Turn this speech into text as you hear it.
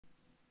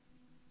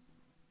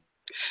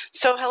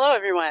So hello,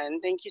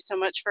 everyone. Thank you so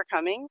much for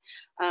coming.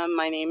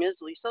 My name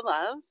is Lisa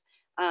Love.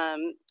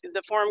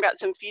 The forum got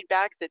some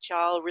feedback that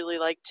y'all really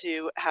like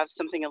to have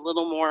something a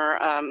little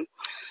more uh,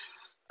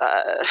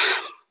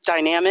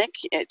 dynamic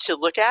to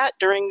look at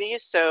during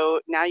these, so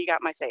now you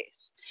got my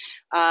face.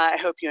 I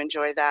hope you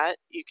enjoy that.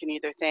 You can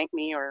either thank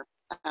me or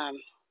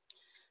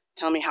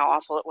tell me how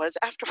awful it was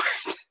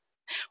afterwards.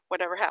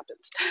 Whatever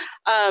happens.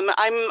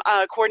 I'm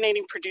a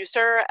coordinating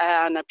producer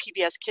on a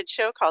PBS Kids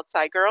show called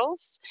Sci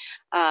Girls.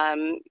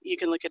 You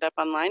can look it up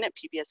online at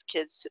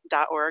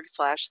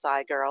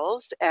pbskids.org/Sci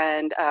Girls,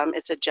 and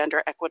it's a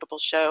gender equitable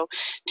show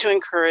to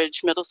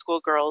encourage middle school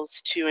girls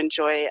to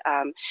enjoy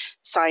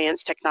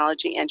science,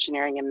 technology,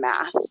 engineering, and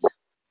math.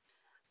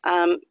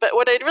 But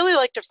what I'd really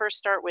like to first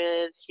start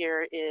with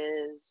here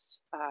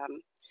is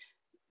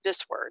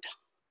this word.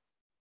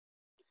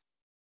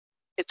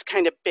 It's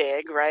kind of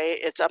big, right?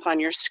 It's up on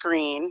your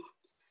screen.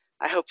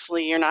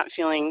 Hopefully you're not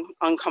feeling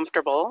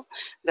uncomfortable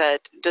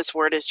that this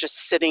word is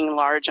just sitting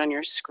large on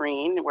your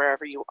screen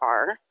wherever you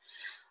are.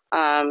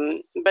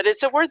 But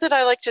it's a word that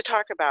I like to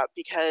talk about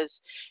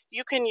because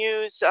you can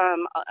use a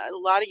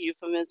lot of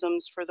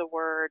euphemisms for the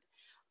word.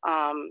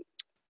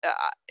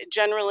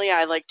 Generally,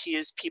 I like to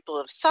use people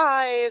of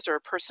size or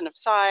person of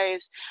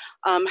size.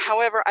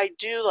 However, I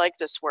do like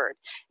this word.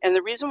 And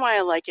the reason why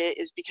I like it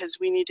is because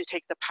we need to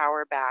take the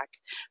power back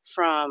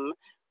from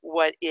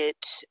what it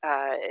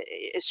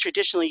is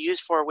traditionally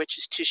used for, which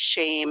is to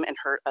shame and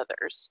hurt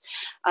others.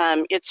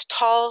 It's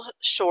tall,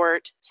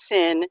 short,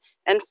 thin,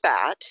 and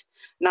fat,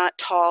 not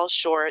tall,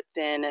 short,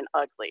 thin, and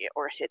ugly,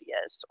 or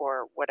hideous,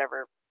 or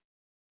whatever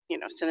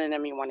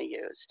synonym you want to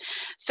use.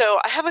 So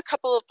I have a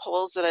couple of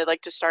polls that I'd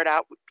like to start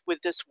out with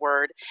this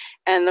word.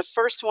 And the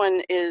first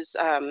one is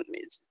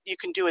you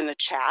can do in the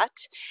chat.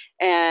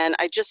 And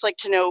I'd just like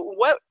to know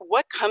what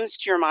comes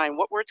to your mind,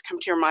 what words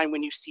come to your mind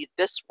when you see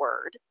this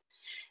word?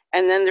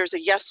 And then there's a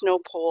yes/no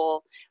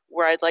poll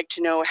where I'd like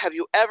to know, have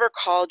you ever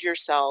called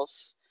yourself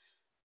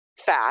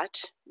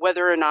fat,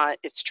 whether or not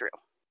it's true?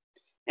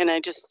 And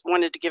I just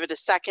wanted to give it a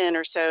second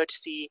or so to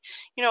see,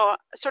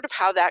 sort of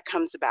how that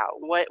comes about.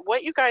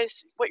 What your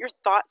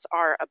thoughts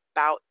are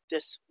about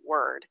this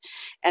word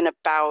and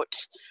about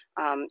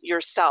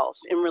yourself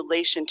in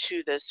relation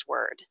to this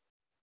word.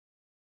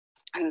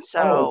 And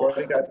so, we've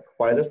already got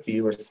quite a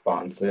few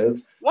responses.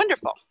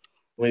 Wonderful.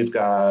 We've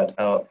got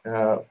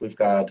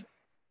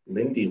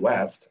Lindy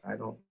West. I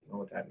don't know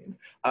what that means.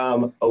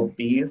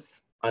 Obese,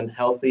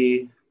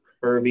 unhealthy,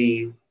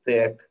 curvy,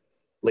 thick,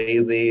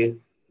 lazy,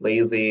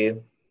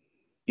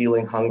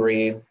 feeling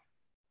hungry,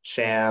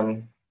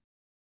 sham,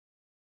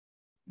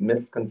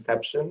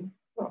 misconception,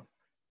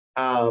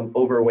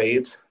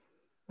 overweight.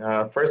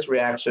 First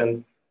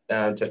reaction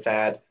to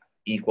fat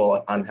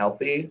equal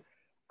unhealthy.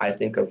 I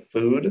think of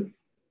food,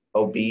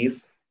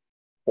 obese,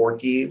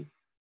 porky,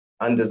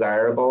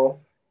 undesirable,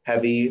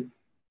 heavy.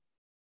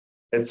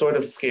 It sort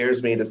of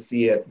scares me to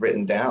see it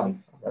written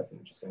down. Oh, that's an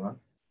interesting one.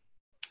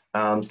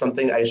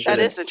 Something I should. That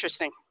is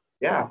interesting.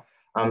 Yeah.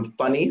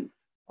 Funny,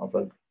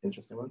 also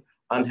interesting one.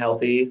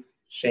 Unhealthy,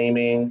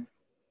 shaming,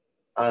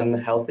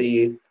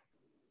 unhealthy,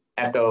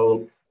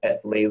 echo,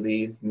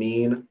 lazy,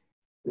 mean,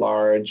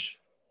 large,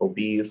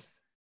 obese.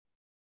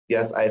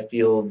 Yes, I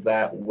feel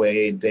that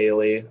way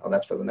daily. Oh,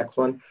 that's for the next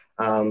one.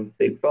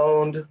 Big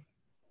boned,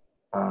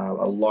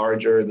 a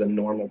larger than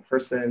normal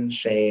person,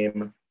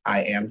 shame,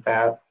 I am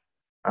fat.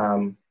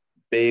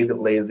 Big,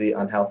 lazy,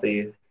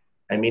 unhealthy.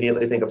 I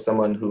immediately think of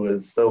someone who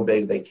is so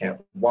big they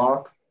can't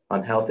walk,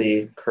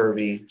 unhealthy,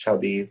 curvy,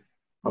 chubby,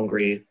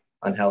 hungry,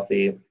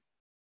 unhealthy.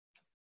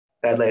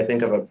 Sadly, I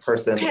think of a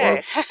person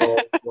or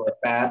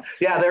fat.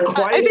 Yeah, they're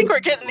quite. I think we're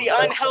getting the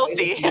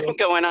unhealthy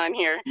going on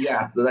here.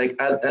 Yeah, like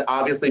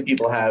obviously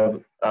people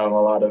have a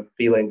lot of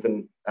feelings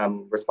and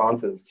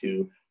responses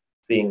to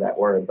seeing that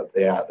word, but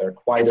they're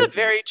quite. It's a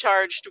very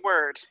charged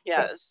word.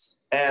 Yes.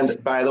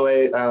 And by the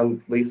way,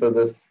 Lisa,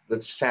 the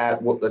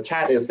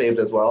chat is saved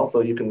as well, so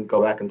you can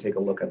go back and take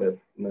a look at it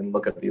and then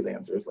look at these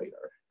answers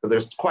later, because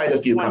there's quite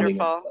a few coming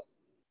in.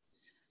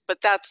 But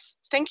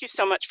thank you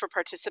so much for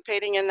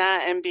participating in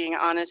that and being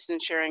honest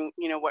and sharing,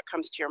 what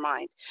comes to your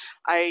mind.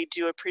 I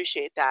do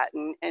appreciate that.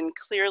 And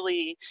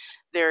clearly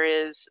there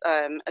is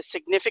a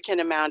significant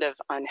amount of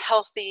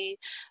unhealthy.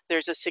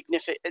 There's a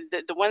significant,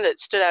 the one that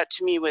stood out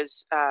to me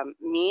was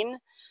mean.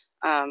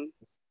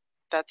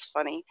 That's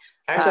funny.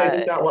 Actually, I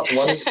just got one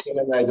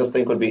that I just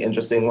think would be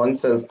interesting. One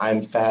says,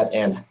 I'm fat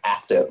and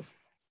active.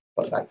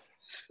 But that's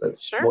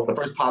sure. The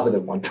first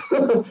positive one.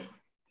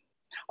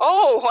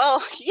 Oh,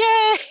 well,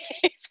 yay!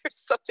 There's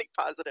something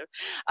positive.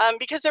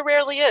 Because there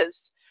rarely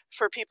is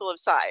for people of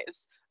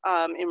size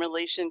in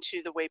relation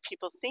to the way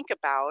people think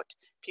about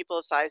people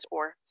of size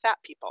or fat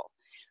people.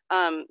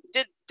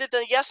 Did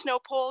the yes/no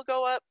poll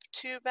go up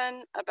too,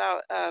 Ben,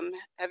 about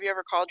have you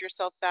ever called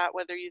yourself fat,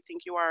 whether you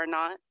think you are or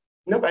not?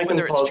 Nope, I can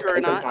whether post, it's true or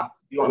not?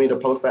 You want me to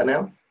post that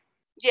now?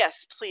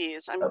 Yes,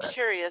 please. I'm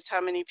curious how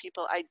many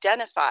people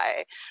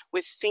identify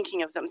with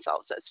thinking of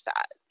themselves as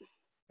fat.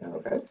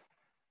 Okay.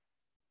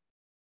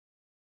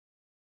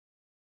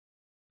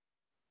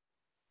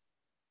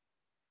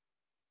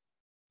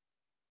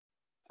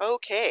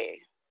 Okay.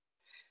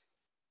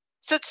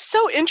 So it's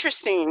so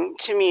interesting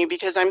to me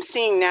because I'm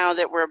seeing now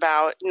that we're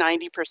about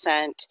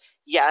 90%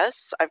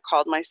 yes, I've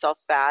called myself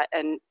fat,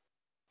 and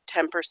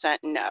 10%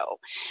 no.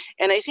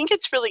 And I think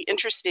it's really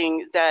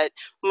interesting that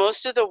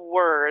most of the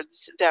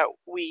words that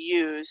we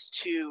use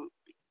to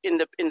in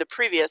the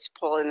previous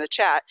poll in the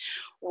chat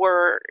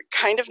were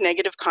kind of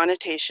negative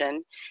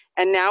connotation.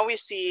 And now we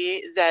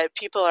see that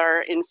people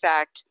are in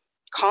fact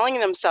calling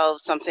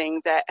themselves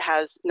something that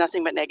has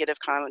nothing but negative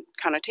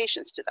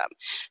connotations to them.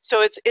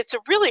 So it's a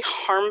really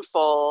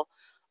harmful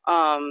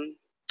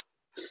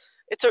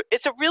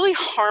it's a really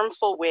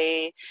harmful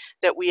way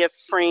that we have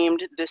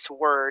framed this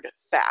word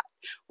fat,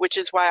 which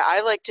is why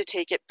I like to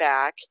take it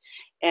back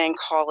and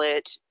call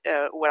it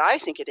what I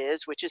think it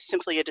is, which is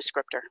simply a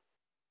descriptor.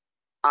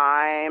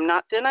 I'm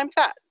not thin, I'm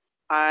fat.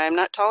 I'm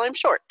not tall, I'm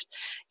short.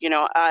 You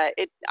know,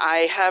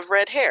 I have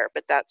red hair,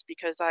 but that's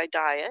because I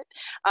dye it,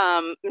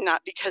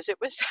 not because it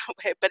was that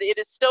way, but it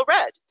is still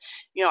red.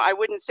 You know, I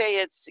wouldn't say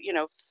it's, you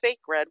know, fake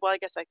red. Well, I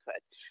guess I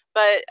could,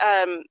 but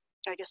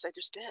I guess I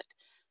just did.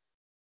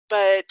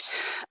 But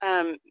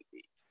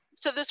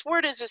so this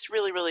word is just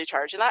really, really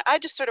charged. And I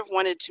just sort of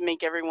wanted to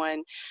make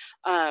everyone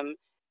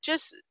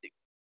just,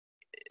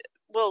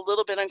 well, a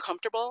little bit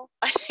uncomfortable,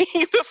 I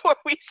think, before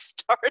we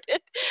started,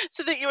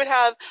 so that you would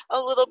have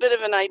a little bit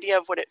of an idea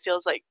of what it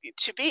feels like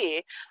to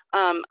be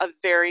a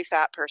very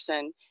fat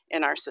person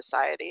in our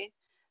society.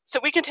 So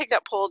we can take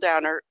that poll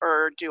down,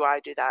 or do I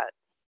do that?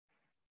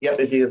 Yep,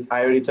 if you just,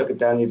 I already took it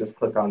down, you just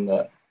click on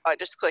the. I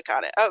just click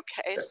on it.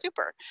 Okay,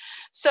 super.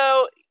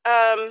 So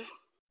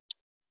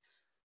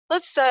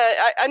let's,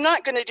 I'm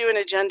not going to do an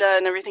agenda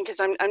and everything because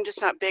I'm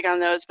just not big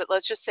on those, but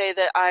let's just say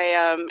that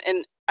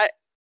and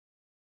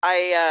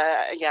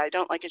yeah, I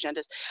don't like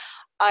agendas.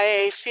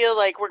 I feel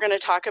like we're going to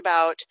talk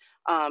about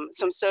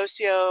some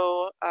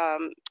social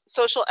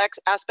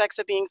aspects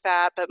of being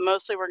fat, but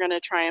mostly we're going to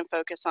try and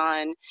focus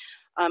on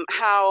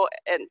how,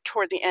 and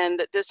toward the end,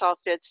 that this all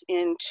fits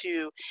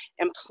into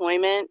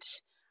employment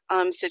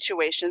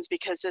situations,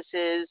 because this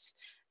is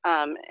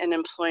an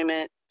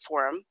employment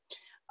forum.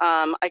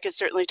 I could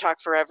certainly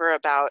talk forever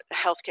about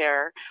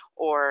healthcare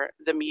or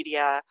the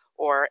media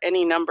or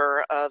any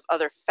number of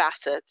other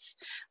facets,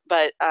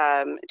 but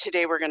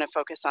today we're going to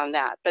focus on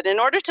that. But in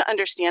order to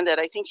understand that,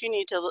 I think you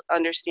need to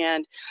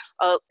understand,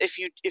 if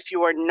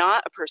you are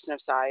not a person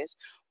of size,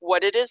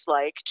 what it is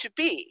like to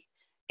be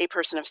a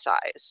person of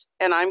size.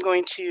 And I'm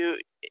going to,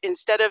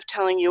 instead of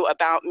telling you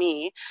about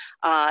me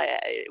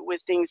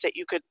with things that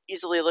you could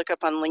easily look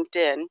up on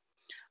LinkedIn,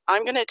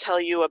 I'm going to tell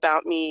you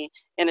about me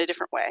in a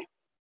different way,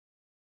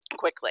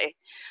 quickly.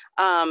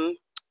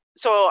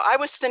 So I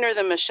was thinner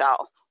than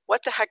Michelle.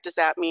 What the heck does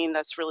that mean?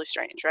 That's really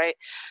strange, right?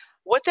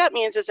 What that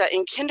means is that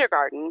in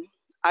kindergarten,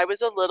 I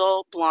was a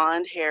little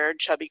blonde-haired,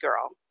 chubby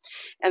girl.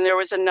 And there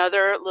was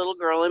another little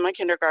girl in my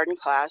kindergarten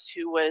class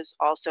who was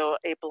also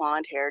a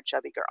blonde-haired,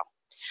 chubby girl.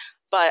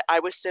 But I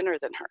was thinner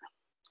than her,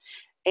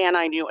 and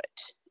I knew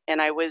it.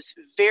 And I was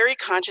very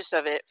conscious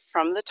of it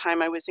from the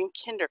time I was in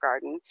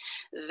kindergarten,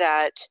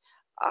 that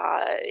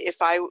if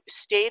I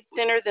stayed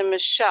thinner than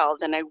Michelle,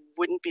 then I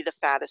wouldn't be the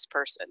fattest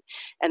person,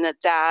 and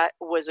that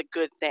was a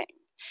good thing.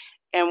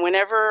 And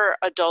whenever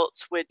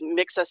adults would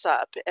mix us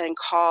up and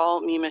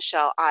call me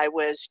Michelle, I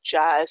was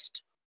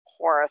just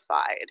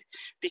horrified,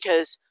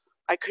 because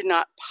I could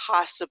not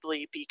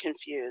possibly be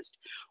confused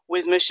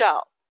with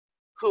Michelle,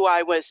 who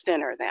I was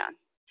thinner than.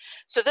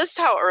 So this is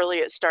how early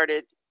it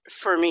started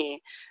for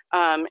me.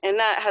 And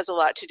that has a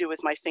lot to do with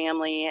my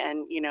family,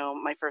 and, you know,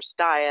 my first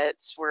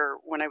diets were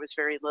when I was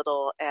very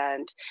little.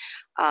 And,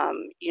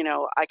 you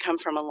know, I come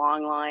from a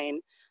long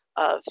line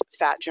of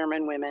fat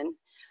German women.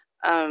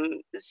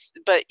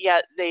 But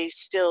yet they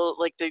still,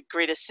 like, the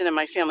greatest sin in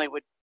my family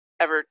would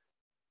ever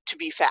to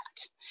be fat.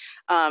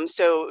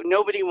 So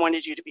nobody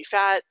wanted you to be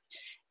fat.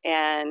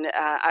 And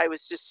I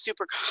was just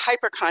super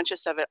hyper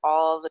conscious of it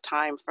all the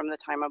time, from the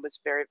time I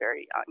was very,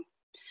 very young.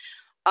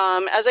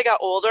 As I got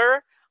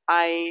older,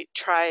 I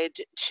tried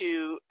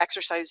to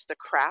exercise the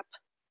crap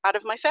out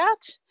of my fat.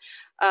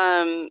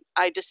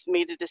 I just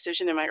made a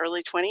decision in my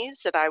early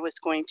 20s that I was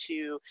going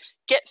to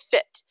get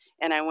fit.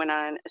 And I went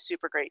on a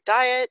super great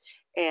diet,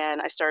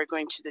 and I started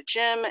going to the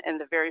gym. And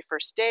the very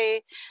first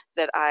day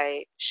that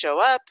I show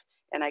up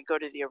and I go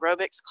to the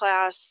aerobics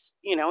class,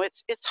 you know,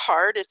 it's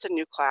hard. It's a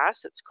new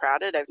class. It's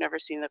crowded. I've never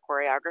seen the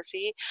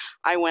choreography.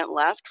 I went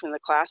left when the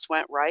class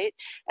went right.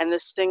 And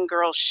this thin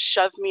girl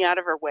shoved me out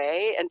of her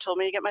way and told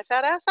me to get my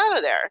fat ass out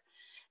of there.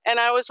 And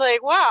I was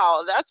like,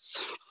 wow,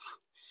 that's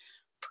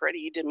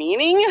pretty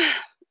demeaning.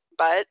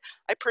 But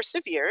I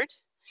persevered.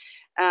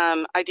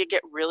 I did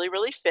get really,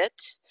 really fit.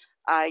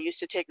 I used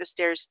to take the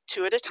stairs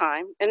 2 at a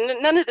time.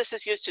 And none of this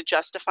is used to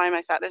justify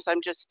my fatness.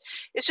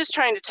 It's just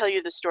trying to tell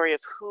you the story of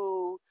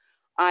who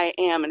I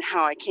am and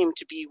how I came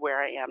to be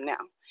where I am now.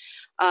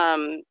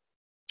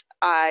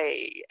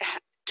 I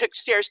took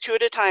stairs 2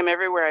 at a time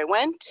everywhere I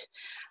went.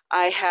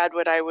 I had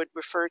what I would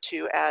refer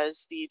to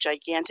as the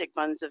gigantic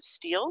buns of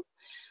steel.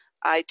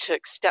 I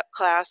took step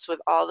class with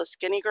all the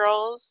skinny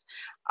girls.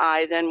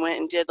 I then went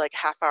and did like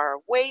a half-hour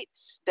of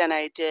weights. Then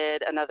I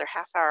did another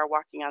half-hour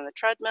walking on the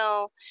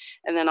treadmill.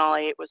 And then all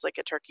I ate was like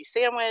a turkey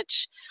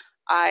sandwich.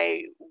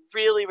 I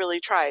really, really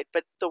tried,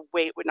 but the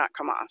weight would not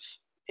come off.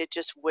 It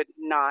just would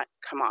not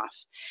come off.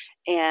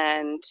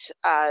 And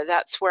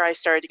that's where I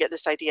started to get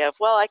this idea of,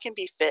 well, I can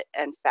be fit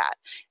and fat.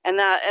 And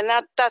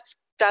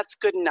that's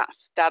good enough.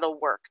 That'll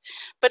work.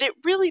 But it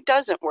really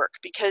doesn't work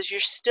because you're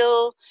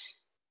still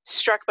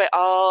struck by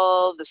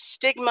all the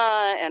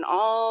stigma and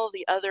all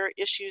the other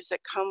issues that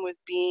come with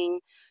being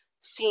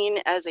seen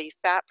as a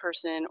fat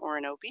person or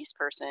an obese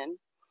person.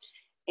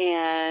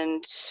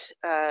 And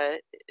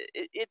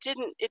it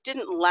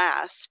didn't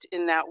last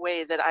in that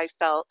way that I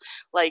felt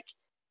like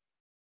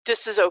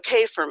this is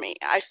okay for me.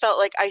 I felt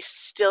like I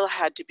still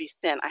had to be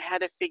thin. I had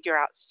to figure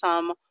out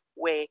some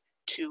way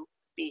to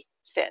be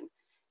thin,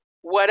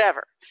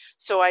 whatever.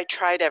 So I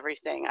tried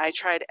everything. I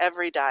tried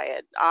every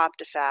diet,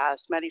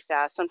 OptiFast,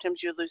 MediFast.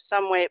 Sometimes you lose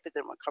some weight, but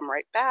then will come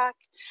right back.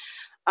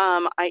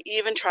 I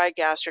even tried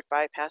gastric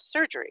bypass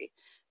surgery.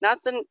 Not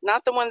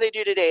the one they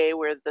do today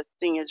where the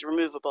thing is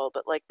removable,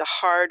 but like the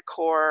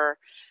hardcore,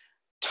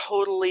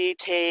 totally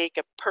take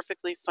a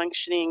perfectly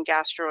functioning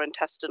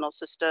gastrointestinal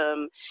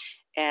system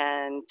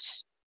and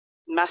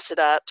mess it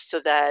up so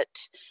that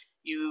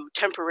you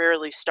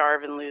temporarily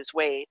starve and lose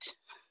weight.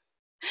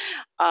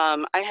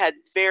 I had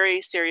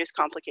very serious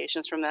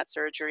complications from that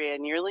surgery. I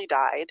nearly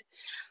died.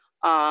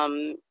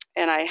 And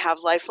I have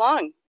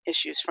lifelong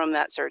issues from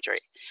that surgery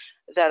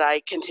that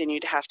I continue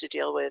to have to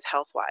deal with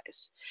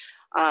health-wise.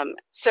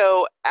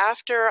 So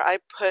after I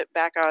put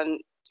back on,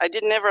 I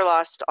never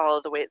lost all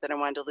of the weight that I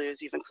wanted to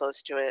lose, even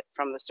close to it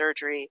from the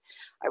surgery.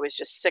 I was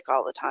just sick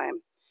all the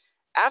time.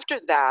 After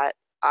that,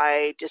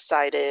 I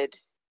decided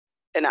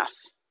enough.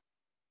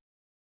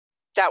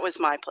 That was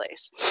my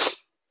place.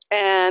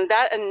 And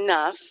that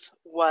enough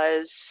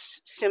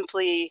was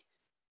simply,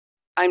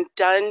 I'm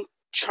done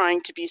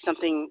trying to be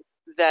something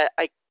that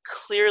I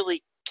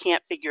clearly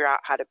can't figure out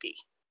how to be.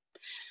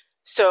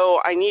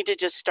 So I need to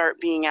just start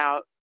being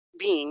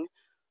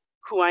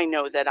who I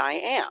know that I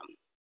am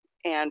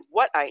and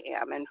what I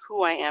am and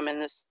who I am in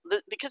this,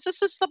 because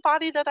this is the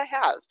body that I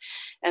have.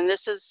 And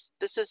this is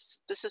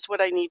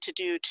what I need to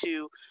do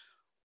to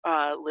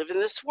live in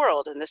this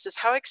world. And this is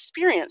how I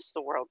experience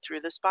the world,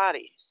 through this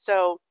body.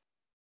 So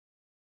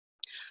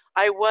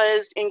I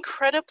was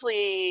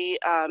incredibly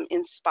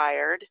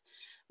inspired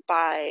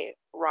by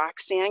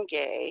Roxane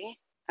Gay,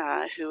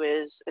 who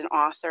is an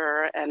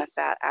author and a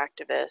fat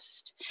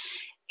activist,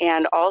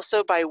 and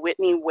also by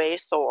Whitney Way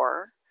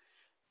Thor,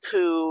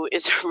 who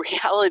is a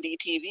reality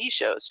TV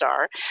show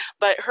star,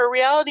 but her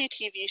reality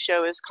TV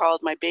show is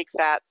called My Big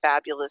Fat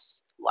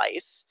Fabulous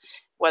Life,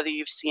 whether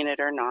you've seen it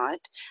or not.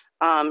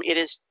 It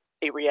is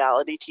a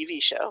reality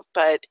TV show,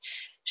 but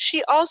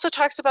she also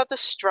talks about the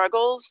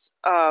struggles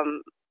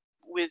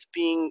with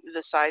being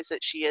the size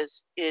that she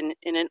is in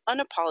an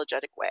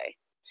unapologetic way.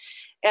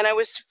 And I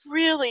was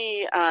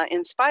really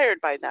inspired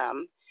by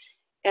them.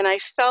 And I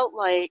felt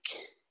like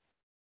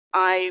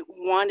I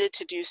wanted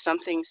to do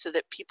something so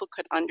that people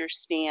could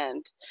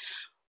understand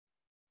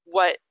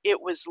what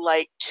it was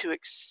like to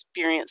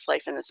experience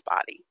life in this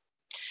body.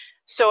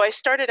 So I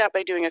started out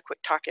by doing a quick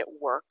talk at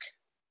work,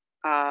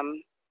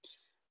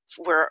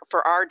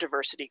 for our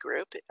diversity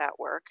group at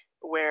work,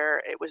 where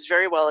it was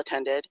very well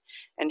attended.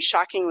 And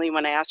shockingly,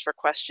 when I asked for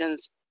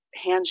questions,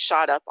 hands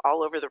shot up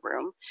all over the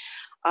room,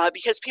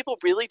 because people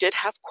really did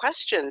have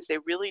questions. They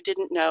really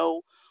didn't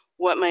know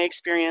what my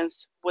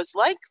experience was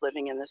like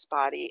living in this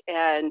body.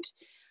 And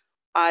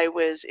I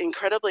was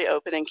incredibly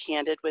open and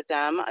candid with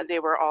them. They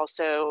were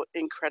also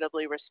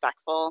incredibly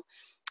respectful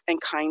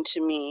and kind to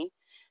me,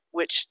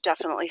 which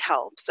definitely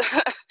helps.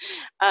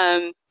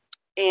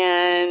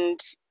 And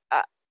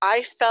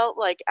I felt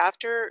like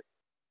after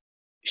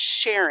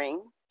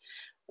sharing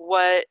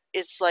what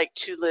it's like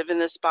to live in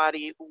this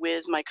body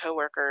with my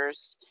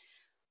coworkers,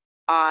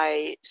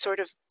 I sort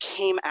of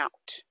came out.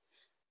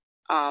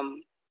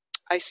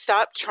 I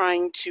stopped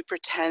trying to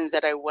pretend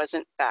that I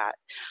wasn't fat.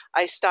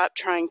 I stopped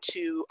trying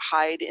to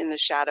hide in the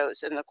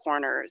shadows and the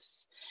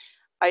corners.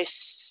 I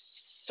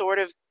sort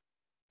of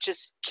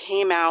just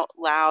came out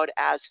loud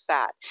as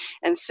fat.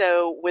 And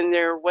so when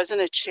there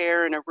wasn't a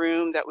chair in a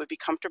room that would be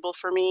comfortable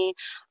for me,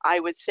 I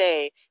would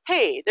say,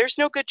 hey, there's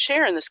no good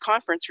chair in this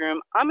conference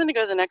room. I'm going to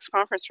go to the next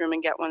conference room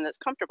and get one that's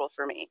comfortable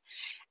for me.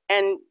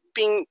 And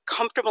being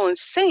comfortable in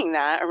saying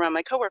that around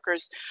my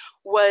coworkers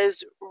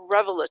was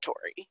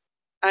revelatory.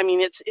 I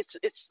mean,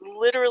 it's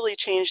literally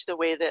changed the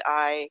way that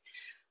I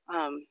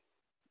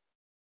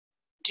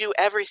do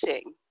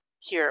everything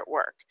here at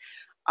work.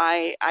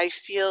 I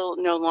feel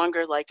no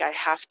longer like I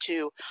have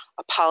to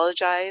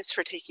apologize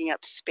for taking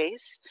up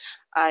space.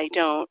 I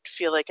don't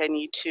feel like I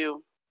need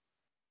to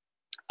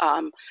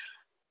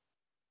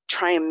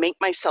try and make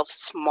myself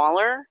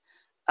smaller,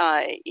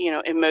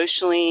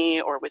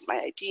 emotionally, or with my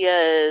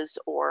ideas,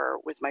 or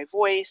with my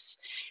voice.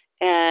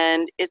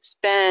 And it's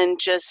been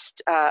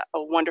just a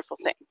wonderful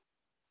thing.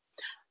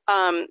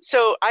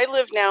 So I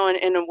live now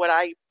in what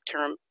I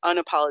term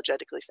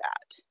unapologetically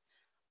fat.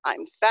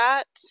 I'm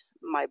fat,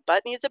 my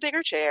butt needs a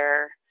bigger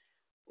chair.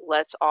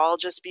 Let's all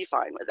just be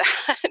fine with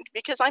that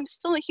because I'm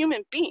still a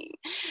human being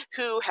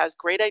who has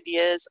great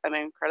ideas. I'm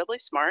incredibly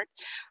smart,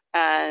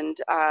 and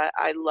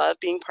I love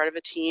being part of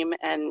a team,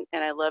 and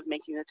I love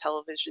making the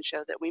television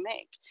show that we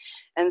make.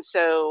 And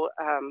so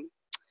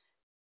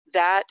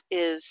that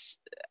is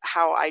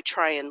how I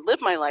try and live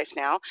my life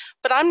now.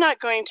 But I'm not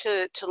going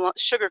to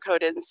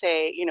sugarcoat it and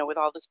say, you know, with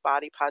all this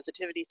body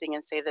positivity thing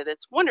and say that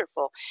it's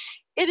wonderful.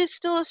 It is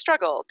still a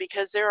struggle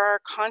because there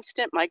are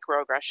constant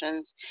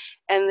microaggressions,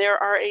 and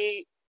there are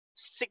a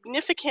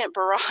significant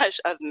barrage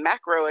of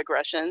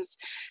macroaggressions,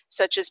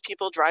 such as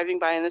people driving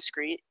by in the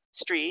street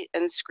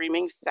and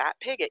screaming "fat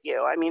pig" at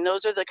you. I mean,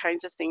 those are the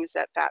kinds of things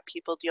that fat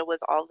people deal with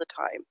all the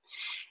time.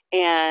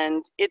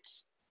 And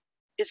it's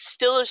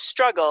still a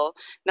struggle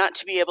not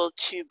to be able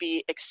to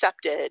be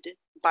accepted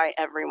by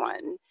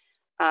everyone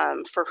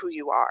for who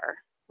you are,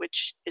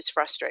 which is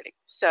frustrating.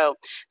 So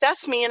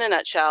that's me in a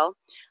nutshell.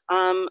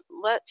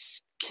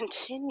 Let's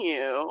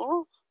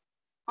continue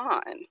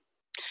on.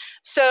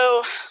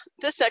 So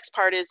this next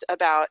part is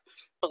about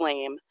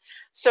blame.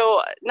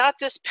 So not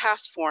this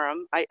past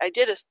forum. I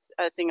did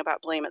a thing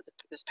about blame at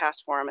this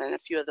past forum, and a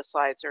few of the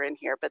slides are in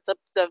here, but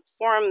the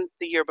forum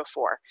the year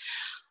before.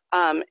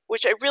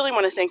 Which I really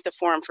want to thank the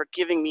forum for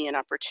giving me an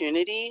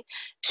opportunity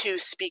to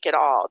speak at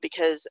all,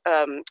 because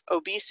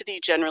obesity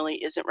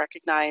generally isn't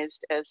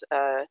recognized as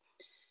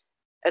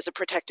a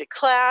protected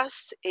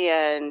class,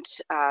 and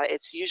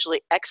it's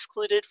usually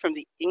excluded from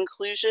the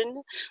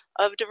inclusion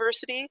of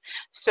diversity.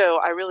 So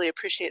I really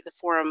appreciate the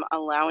forum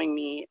allowing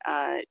me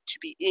to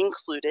be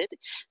included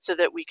so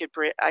that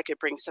I could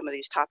bring some of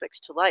these topics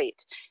to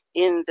light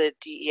in the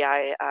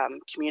DEI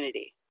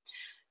community.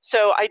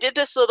 So I did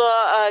this little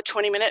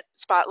 20-minute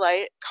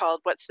spotlight called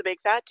 "What's the Big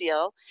Fat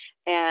Deal?"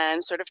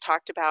 and sort of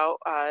talked about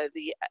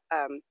the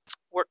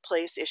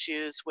workplace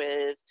issues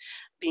with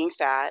being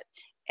fat.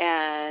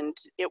 And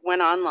it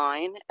went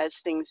online, as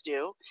things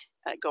do,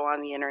 go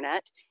on the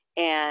internet.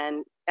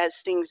 And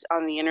as things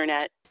on the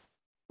internet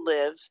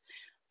live,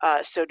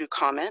 so do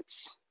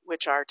comments,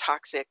 which are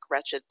toxic,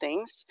 wretched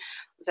things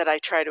that I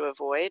try to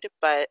avoid.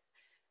 But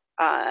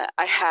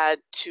I had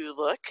to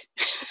look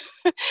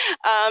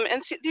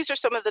and see, these are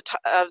some of the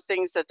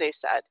things that they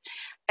said.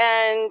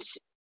 And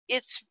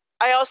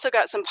I also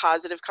got some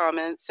positive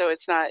comments, so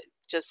it's not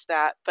just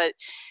that, but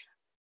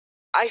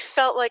I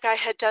felt like I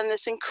had done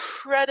this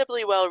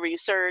incredibly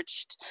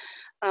well-researched,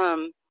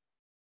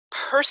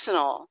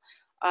 personal,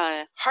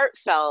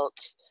 heartfelt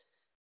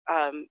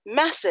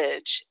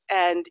message,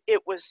 and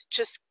it was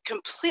just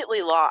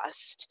completely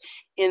lost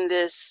in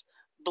this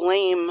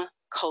blame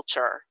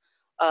culture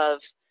of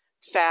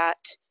fat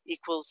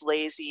equals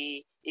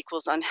lazy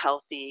equals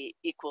unhealthy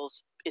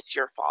equals it's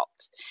your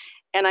fault.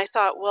 And I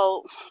thought,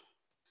 well,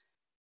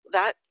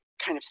 that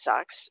kind of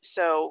sucks.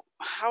 So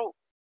how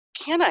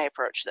can I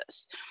approach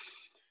this?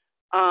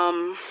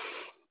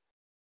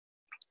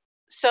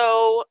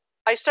 So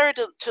I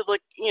started to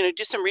look,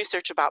 do some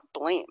research about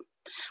blame,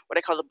 what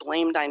I call the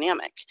blame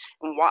dynamic,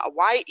 and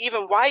why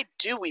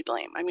do we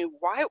blame? I mean,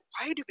 why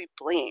do we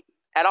blame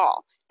at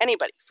all?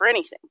 Anybody for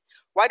anything?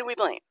 Why do we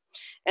blame?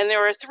 And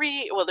there are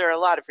there are a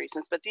lot of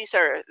reasons, but these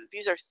are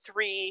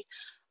three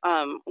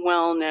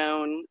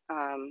well-known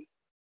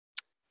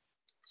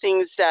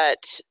things that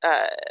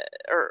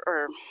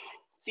or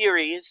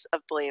theories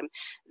of blame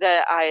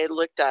that I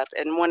looked up.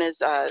 And one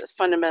is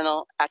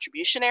fundamental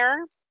attribution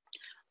error,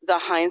 the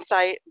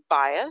hindsight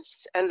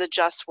bias, and the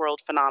just world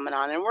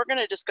phenomenon. And we're going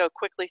to just go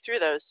quickly through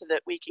those so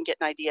that we can get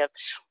an idea of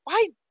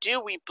why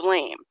do we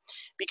blame?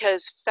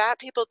 Because fat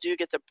people do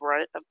get the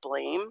brunt of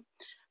blame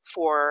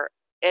for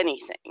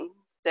anything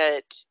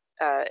that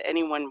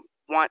anyone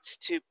wants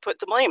to put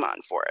the blame on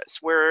for us.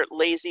 We're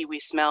lazy, we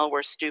smell,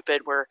 we're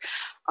stupid, we're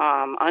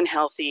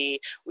unhealthy,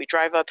 we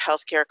drive up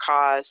healthcare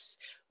costs,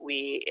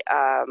 we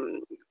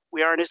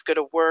aren't as good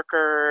at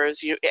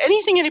workers.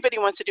 Anything anybody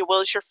wants to do,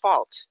 well, it's your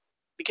fault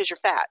because you're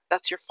fat.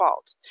 That's your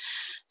fault.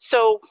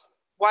 So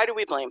why do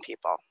we blame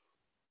people?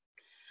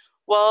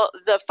 Well,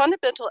 the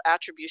fundamental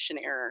attribution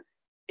error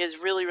is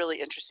really,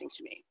 really interesting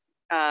to me.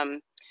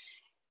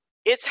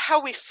 It's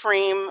how we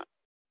frame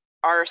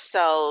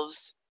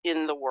ourselves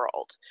in the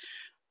world.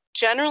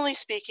 Generally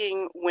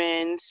speaking,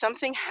 when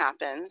something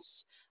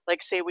happens,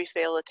 like say we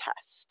fail a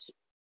test,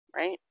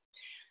 right?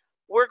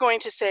 We're going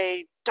to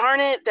say, darn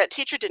it, that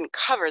teacher didn't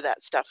cover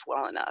that stuff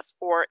well enough,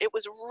 or it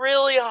was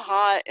really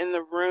hot in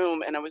the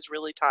room and I was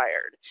really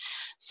tired,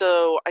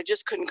 so I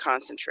just couldn't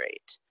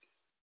concentrate.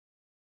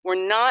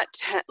 We're not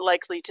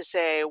likely to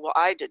say, well,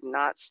 I did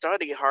not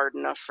study hard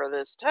enough for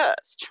this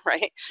test,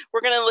 right? We're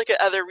going to look at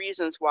other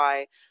reasons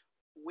why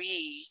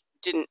we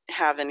didn't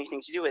have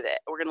anything to do with it.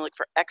 We're going to look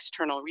for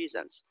external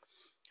reasons.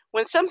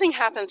 When something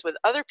happens with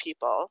other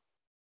people,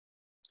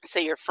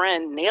 say your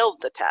friend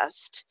nailed the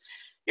test,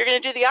 you're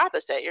going to do the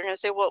opposite. You're going to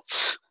say,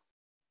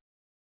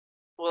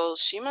 well,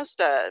 she must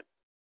have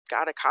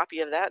got a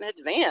copy of that in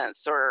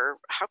advance, or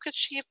how could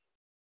she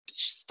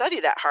study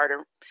that hard,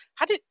 or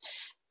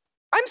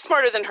I'm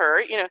smarter than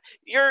her.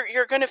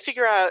 You're going to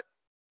figure out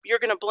you're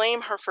going to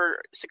blame her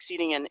for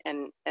succeeding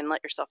and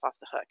let yourself off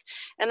the hook.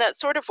 And that's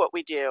sort of what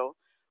we do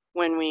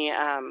when we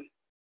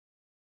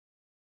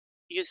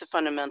use a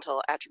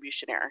fundamental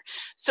attribution error.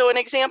 So an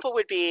example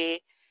would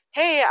be,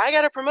 hey, I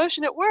got a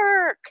promotion at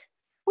work.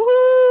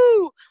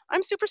 Woohoo!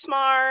 I'm super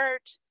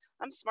smart.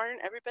 I'm smarter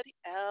than everybody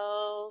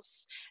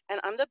else. And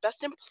I'm the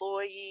best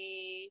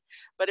employee.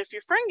 But if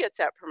your friend gets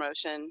that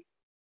promotion,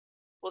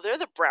 well, they're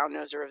the brown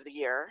noser of the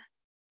year.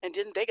 And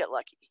didn't they get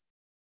lucky?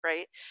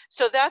 Right?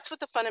 So that's what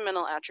the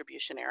fundamental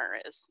attribution error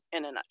is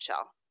in a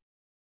nutshell.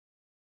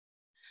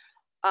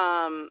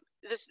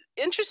 The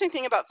interesting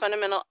thing about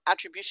fundamental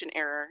attribution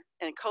error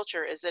in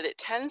culture is that it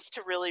tends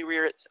to really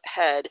rear its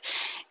head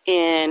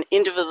in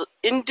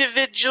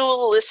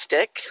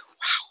individualistic,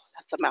 wow,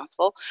 that's a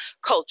mouthful,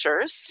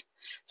 cultures,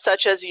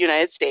 such as the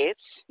United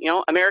States, you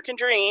know, American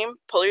dream,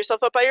 pull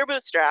yourself up by your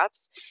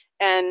bootstraps,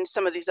 and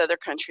some of these other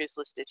countries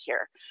listed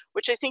here,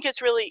 which I think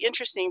is really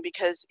interesting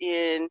because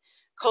in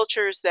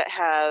cultures that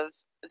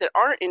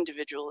aren't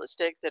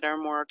individualistic, that are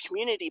more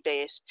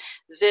community-based,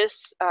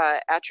 this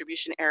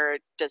attribution error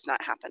does not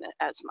happen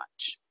as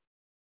much.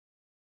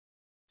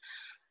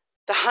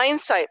 The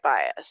hindsight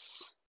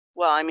bias.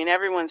 Well, I mean,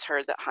 everyone's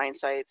heard that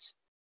hindsight's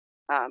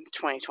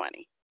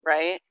 2020,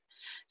 right?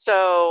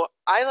 So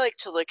I like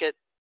to look at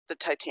the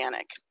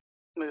Titanic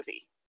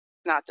movie,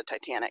 not the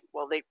Titanic.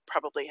 Well, they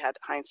probably had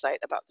hindsight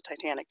about the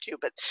Titanic too,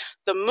 but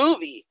the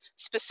movie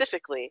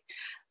specifically,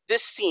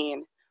 this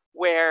scene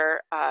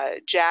where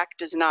Jack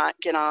does not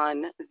get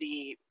on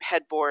the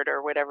headboard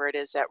or whatever it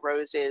is that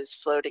Rose is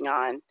floating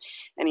on,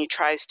 and he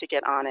tries to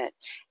get on it.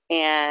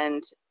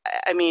 And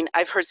I mean,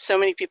 I've heard so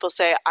many people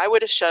say, I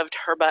would have shoved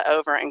her butt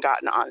over and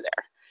gotten on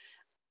there.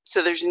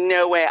 So there's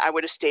no way I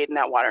would have stayed in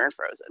that water and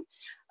frozen.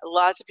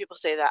 Lots of people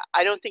say that.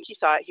 I don't think he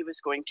thought he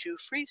was going to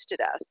freeze to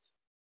death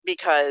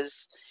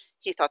because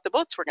he thought the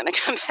boats were going to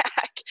come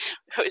back,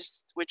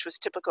 which was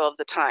typical of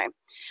the time.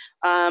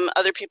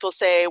 Other people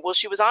say, well,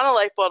 she was on a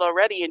lifeboat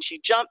already and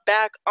she jumped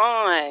back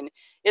on.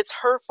 It's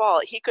her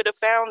fault. He could have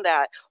found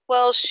that.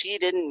 Well, she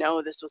didn't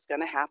know this was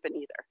going to happen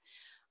either.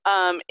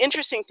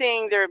 Interesting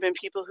thing, there have been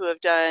people who have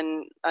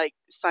done like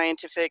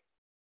scientific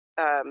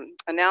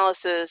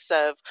analysis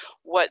of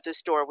what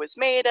this door was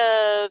made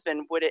of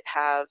and would it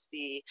have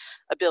the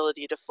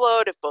ability to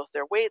float if both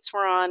their weights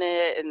were on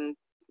it. And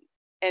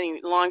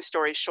any long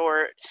story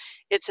short,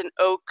 it's an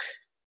oak,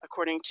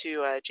 according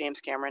to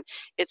James Cameron,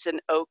 it's an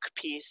oak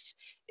piece.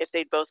 If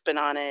they'd both been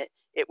on it,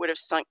 it would have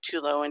sunk too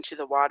low into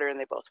the water and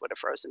they both would have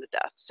frozen to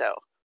death. So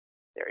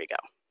there you go.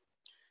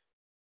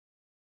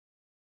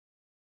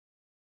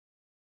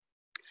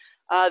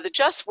 The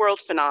just world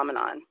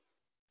phenomenon.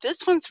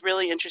 This one's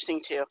really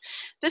interesting too.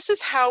 This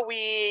is how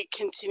we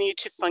continue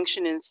to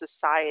function in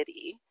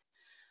society,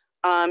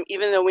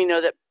 even though we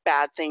know that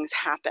bad things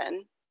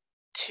happen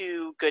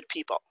to good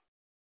people,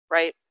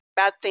 right?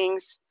 Bad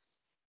things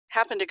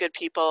happen to good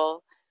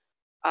people,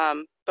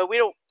 but we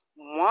don't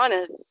want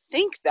to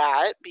think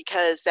that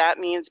because that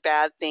means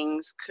bad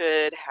things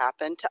could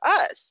happen to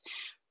us.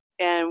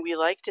 And we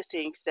like to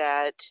think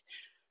that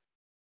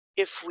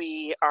if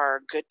we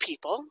are good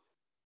people,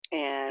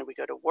 and we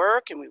go to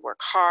work and we work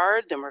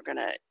hard, then we're going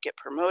to get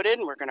promoted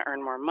and we're going to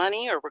earn more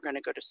money, or we're going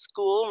to go to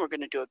school and we're going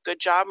to do a good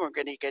job and we're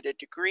going to get a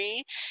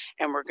degree,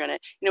 and we're going to,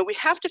 you know, we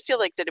have to feel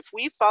like that if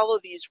we follow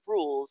these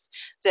rules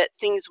that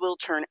things will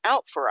turn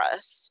out for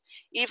us,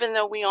 even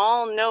though we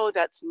all know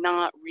that's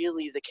not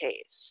really the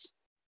case,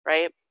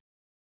 right?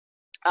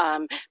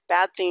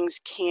 Bad things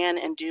can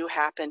and do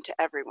happen to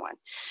everyone,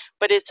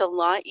 but it's a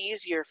lot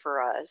easier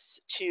for us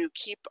to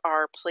keep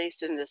our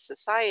place in this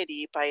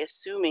society by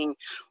assuming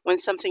when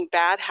something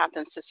bad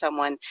happens to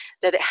someone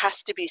that it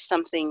has to be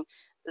something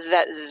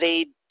that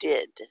they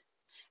did,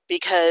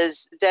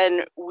 because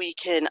then we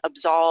can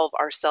absolve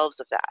ourselves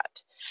of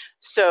that.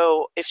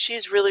 So if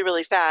she's really,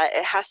 really fat,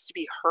 it has to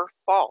be her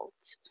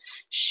fault.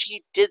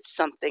 She did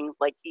something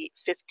like eat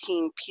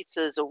 15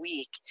 pizzas a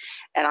week,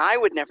 and I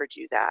would never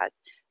do that.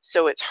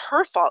 So it's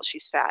her fault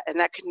she's fat, and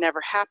that could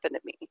never happen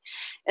to me.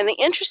 And the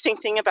interesting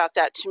thing about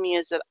that to me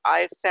is that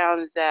I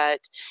found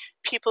that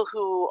people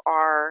who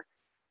are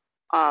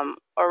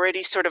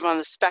already sort of on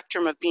the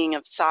spectrum of being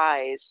of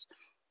size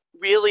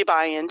really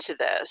buy into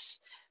this.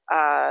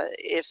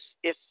 If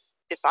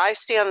I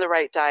stay on the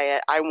right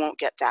diet, I won't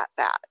get that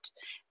fat.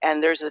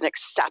 And there's an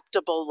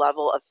acceptable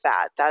level of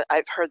fat. That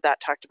I've heard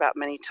that talked about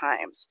many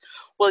times.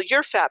 Well,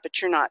 you're fat,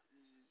 but you're not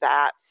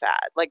that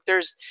fat. Like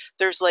there's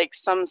like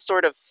some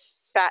sort of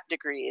fat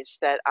degrees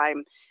that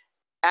I'm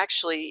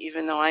actually,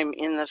 even though I'm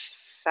in the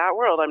fat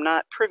world, I'm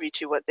not privy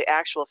to what the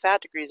actual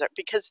fat degrees are,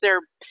 because they're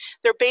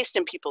based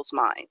in people's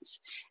minds,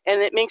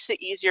 and it makes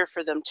it easier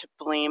for them to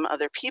blame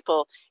other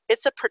people.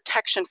 It's a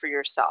protection for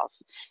yourself.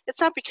 It's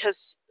not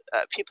because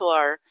people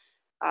are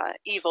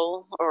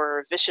evil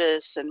or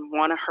vicious and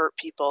want to hurt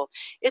people.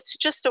 It's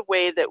just a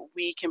way that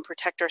we can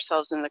protect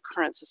ourselves in the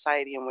current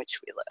society in which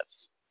we live.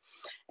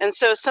 And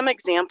so some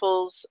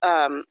examples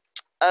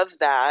of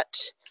that,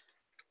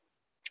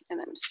 and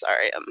I'm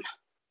sorry, I'm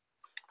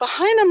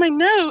behind on my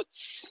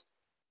notes.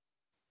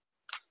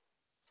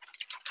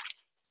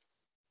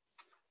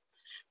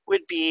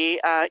 would be,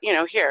 you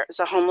know, here is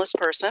a homeless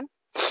person.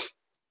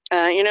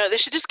 You know, they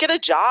should just get a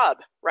job,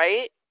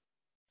 right?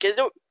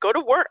 Go to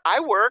work.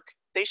 I work.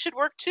 They should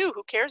work too.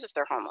 Who cares if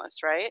they're homeless,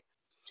 right?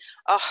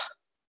 Oh,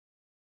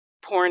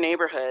 poor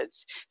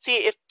neighborhoods.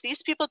 See, if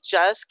these people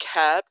just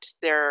kept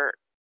their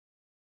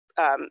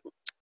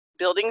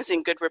buildings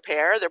in good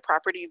repair, their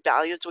property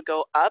values would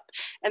go up,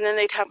 and then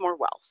they'd have more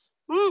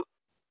wealth.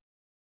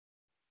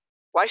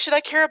 Why should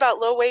I care about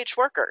low-wage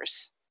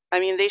workers? I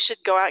mean, they should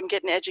go out and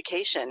get an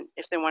education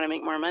if they want to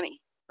make more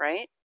money,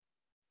 right?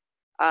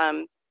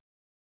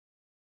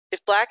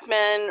 If Black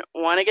men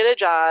want to get a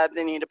job,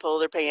 they need to pull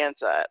their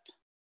pants up.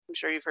 I'm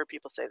sure you've heard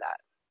people say that.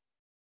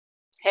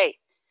 Hey,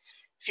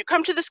 if you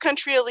come to this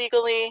country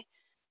illegally,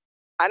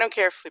 I don't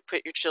care if we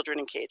put your children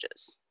in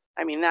cages.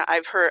 I mean, that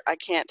I've heard, I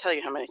can't tell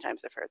you how many times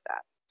I've heard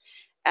that.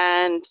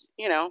 And,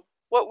 you know,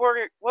 what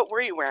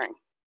were you wearing?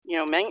 You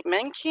know,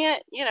 men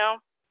can't, you know,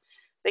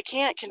 they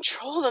can't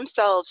control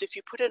themselves if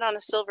you put it on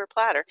a silver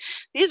platter.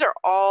 These are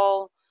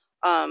all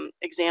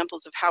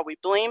examples of how we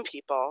blame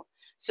people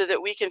so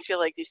that we can feel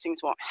like these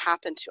things won't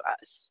happen to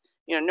us.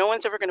 You know, no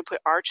one's ever going to put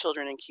our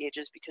children in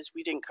cages because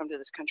we didn't come to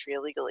this country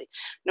illegally.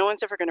 No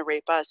one's ever going to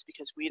rape us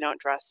because we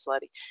don't dress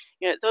slutty.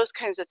 You know, those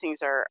kinds of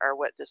things are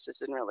what this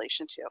is in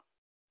relation to.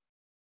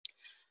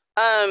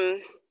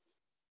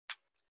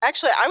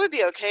 Actually, I would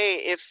be okay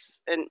if,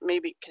 and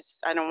maybe because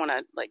I don't want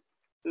to like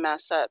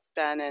mess up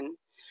Ben and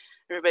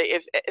everybody,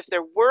 if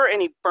there were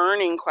any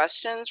burning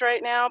questions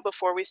right now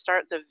before we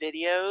start the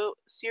video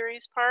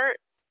series part,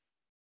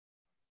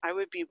 I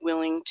would be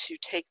willing to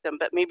take them,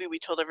 but maybe we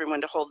told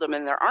everyone to hold them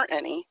and there aren't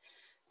any,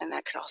 and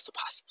that could also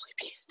possibly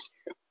be it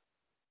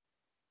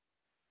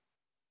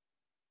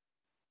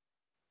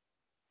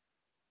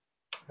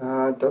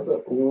too.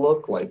 Doesn't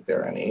look like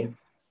there are any.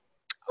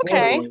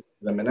 Okay.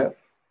 In a minute.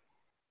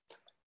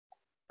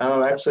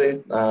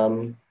 Actually,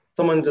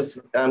 someone just,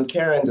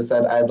 Karen just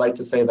said, I'd like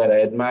to say that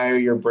I admire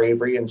your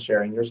bravery in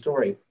sharing your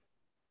story.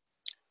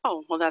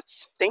 Oh, well,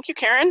 thank you,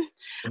 Karen.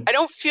 I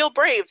don't feel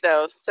brave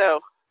though,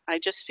 so I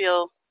just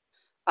feel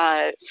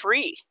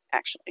free,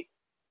 actually.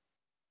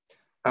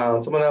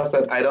 Someone else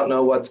said, I don't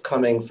know what's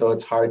coming, so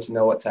it's hard to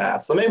know what to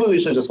ask. So maybe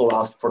we should just hold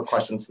off for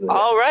questions today.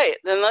 All right,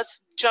 then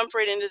let's jump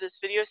right into this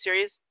video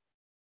series.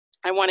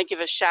 I want to give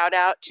a shout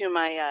out to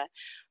my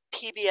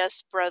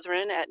PBS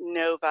brethren at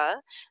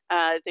NOVA.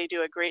 They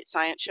do a great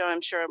science show.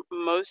 I'm sure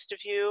most of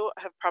you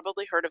have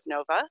probably heard of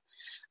NOVA.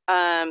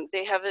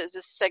 They have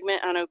this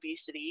segment on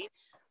obesity.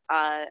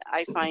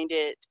 I find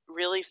it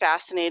really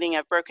fascinating.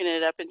 I've broken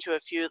it up into a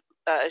few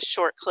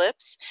short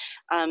clips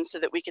so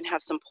that we can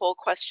have some poll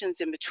questions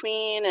in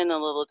between and a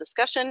little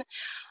discussion.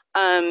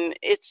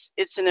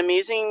 It's an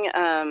amazing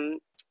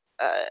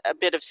a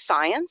bit of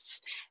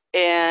science,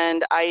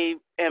 and I'm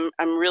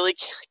really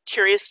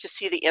curious to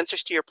see the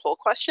answers to your poll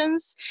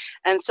questions.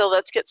 And so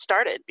let's get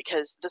started,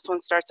 because this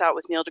one starts out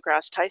with Neil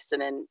deGrasse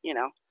Tyson, and you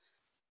know,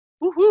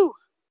 woohoo!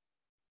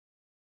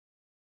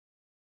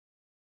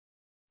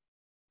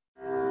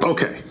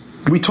 Okay,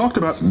 we talked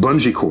about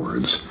bungee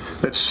cords,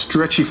 that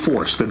stretchy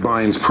force that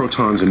binds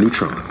protons and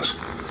neutrons.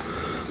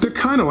 They're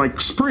kind of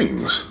like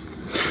springs.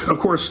 Of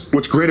course,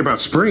 what's great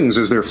about springs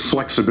is their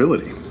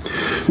flexibility.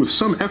 With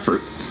some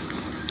effort,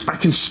 I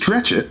can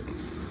stretch it,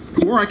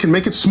 or I can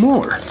make it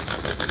smaller, at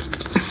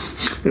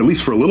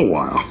least for a little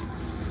while.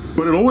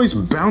 But it always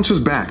bounces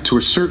back to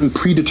a certain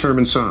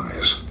predetermined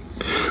size.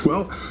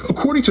 Well,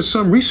 according to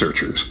some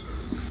researchers,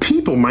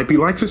 people might be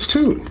like this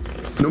too.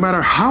 No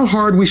matter how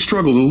hard we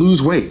struggle to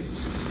lose weight,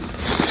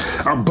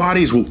 our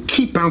bodies will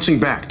keep bouncing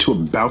back to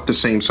about the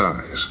same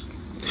size.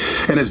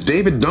 And as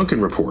David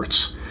Duncan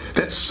reports,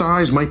 that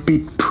size might be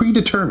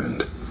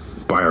predetermined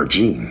by our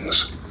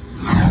genes.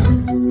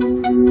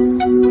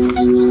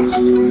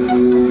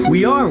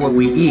 We are what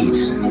we eat,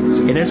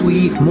 and as we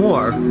eat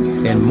more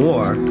and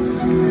more,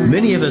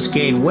 many of us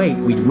gain weight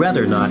we'd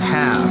rather not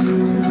have.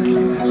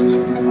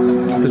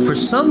 But for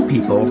some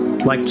people,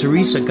 like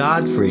Teresa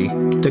Godfrey,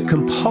 the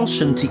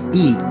compulsion to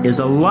eat is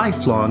a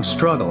lifelong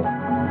struggle.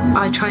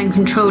 I try and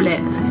control it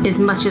as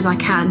much as I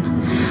can,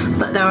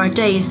 but there are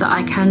days that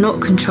I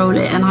cannot control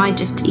it, and I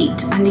just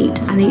eat and eat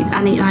and eat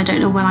and eat, and I don't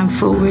know when I'm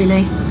full,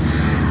 really.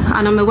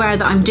 And I'm aware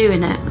that I'm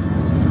doing it,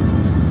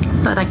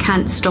 but I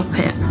can't stop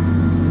it.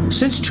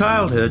 Since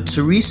childhood,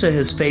 Teresa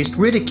has faced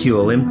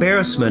ridicule,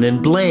 embarrassment,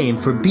 and blame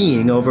for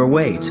being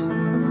overweight.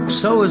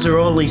 So is her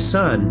only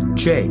son,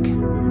 Jake.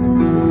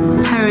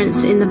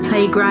 Parents in the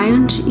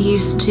playground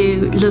used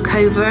to look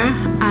over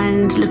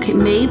and look at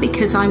me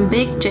because I'm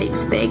big,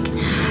 Jake's big,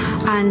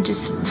 and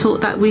just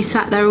thought that we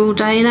sat there all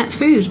day and ate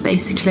food,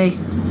 basically.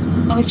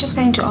 I was just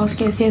going to ask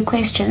you a few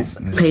questions.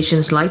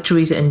 Patients like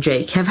Teresa and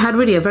Jake have had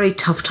really a very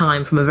tough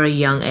time from a very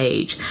young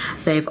age.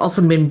 They've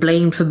often been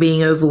blamed for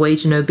being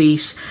overweight and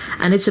obese,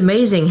 and it's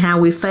amazing how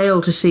we fail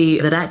to see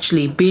that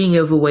actually being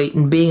overweight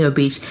and being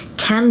obese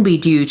can be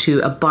due to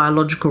a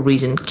biological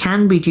reason,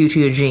 can be due to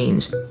your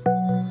genes.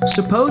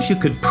 Suppose you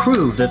could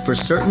prove that for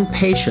certain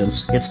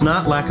patients, it's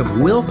not lack of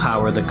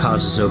willpower that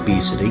causes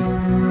obesity,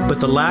 but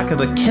the lack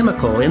of a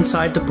chemical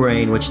inside the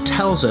brain which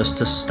tells us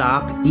to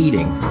stop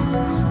eating.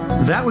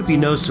 That would be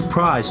no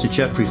surprise to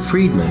Jeffrey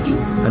Friedman,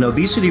 an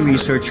obesity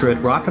researcher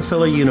at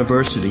Rockefeller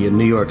University in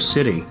New York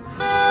City.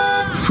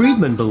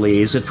 Friedman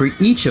believes that for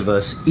each of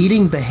us,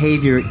 eating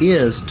behavior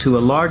is, to a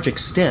large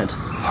extent,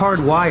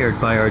 hardwired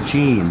by our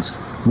genes.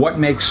 What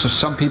makes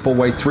some people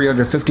weigh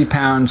 350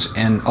 pounds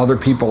and other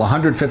people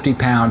 150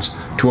 pounds,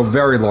 to a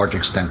very large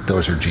extent,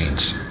 those are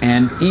genes.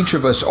 And each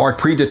of us are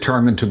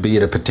predetermined to be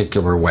at a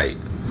particular weight.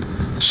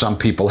 Some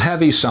people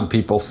heavy, some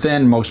people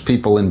thin, most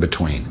people in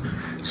between.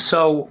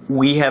 So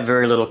we have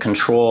very little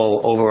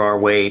control over our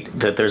weight,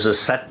 that there's a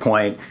set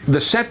point.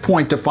 The set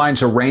point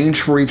defines a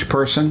range for each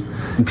person,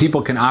 and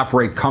people can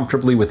operate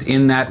comfortably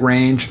within that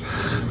range.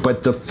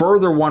 But the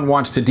further one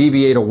wants to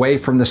deviate away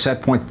from the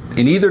set point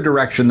in either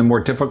direction, the more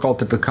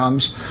difficult it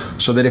becomes.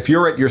 So that if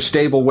you're at your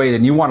stable weight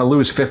and you want to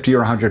lose 50 or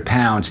 100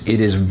 pounds, it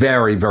is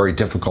very, very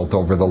difficult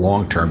over the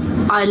long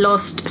term. I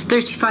lost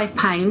 35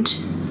 pounds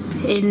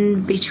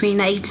in between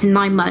 8 and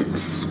 9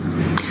 months.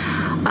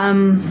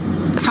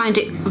 Found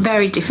it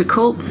very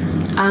difficult,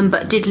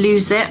 but did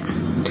lose it.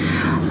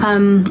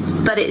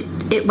 But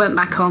it went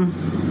back on.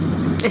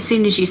 As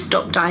soon as you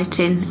stop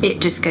dieting, it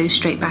just goes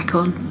straight back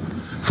on.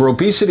 For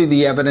obesity,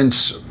 the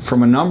evidence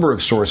from a number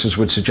of sources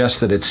would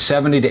suggest that it's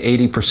 70 to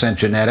 80%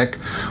 genetic,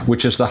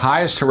 which is the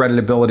highest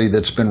hereditability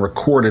that's been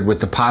recorded, with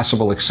the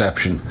possible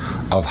exception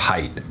of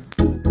height.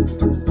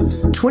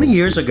 20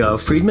 years ago,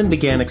 Friedman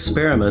began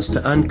experiments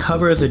to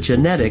uncover the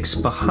genetics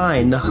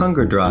behind the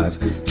hunger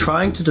drive,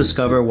 trying to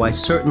discover why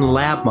certain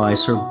lab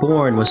mice are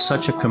born with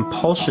such a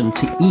compulsion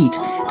to eat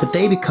that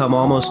they become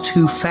almost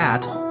too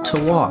fat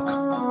to walk.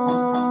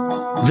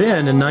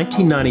 Then, in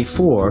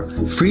 1994,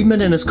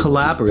 Friedman and his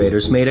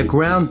collaborators made a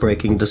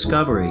groundbreaking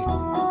discovery.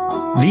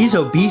 These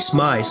obese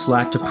mice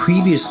lacked a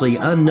previously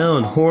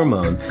unknown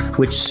hormone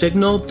which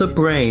signaled the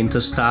brain to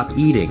stop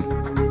eating.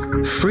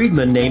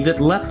 Friedman named it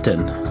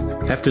leptin,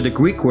 after the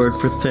Greek word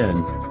for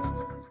thin.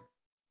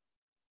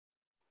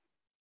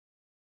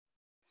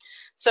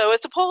 So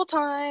it's a poll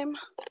time.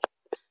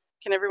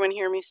 Can everyone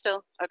hear me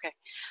still? Okay.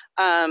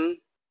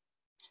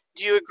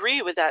 Do you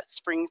agree with that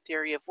spring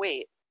theory of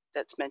weight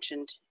that's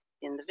mentioned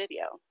in the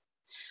video?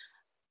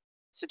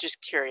 So just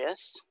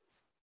curious.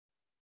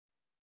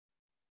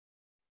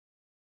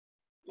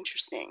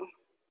 Interesting.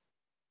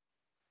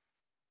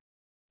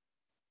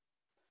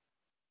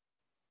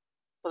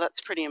 Well,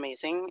 that's pretty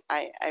amazing.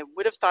 I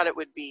would have thought it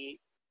would be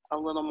a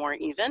little more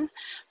even,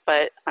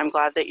 but I'm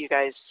glad that you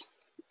guys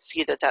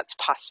see that that's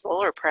possible,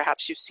 or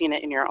perhaps you've seen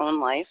it in your own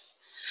life.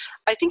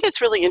 I think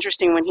it's really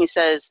interesting when he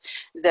says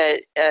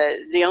that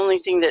the only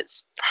thing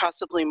that's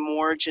possibly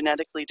more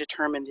genetically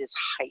determined is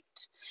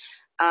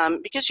height.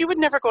 Because you would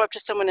never go up to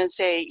someone and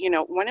say, you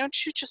know, why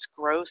don't you just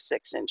grow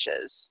 6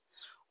 inches?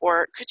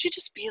 Or could you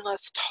just be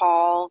less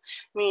tall?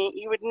 I mean,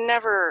 you would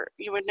never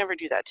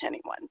do that to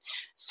anyone.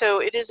 So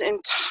it is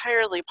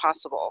entirely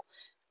possible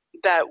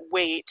that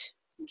weight,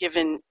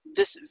 given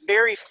this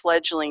very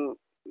fledgling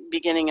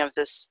beginning of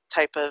this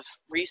type of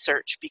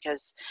research,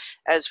 because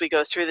as we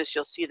go through this,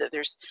 you'll see that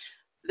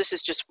this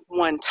is just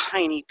one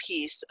tiny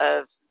piece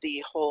of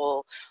the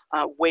whole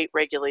weight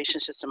regulation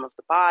system of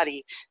the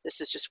body. This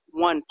is just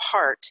one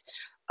part.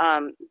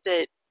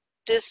 That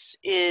this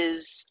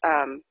is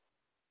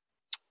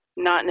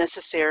not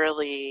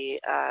necessarily,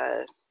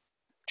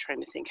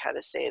 trying to think how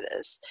to say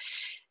this,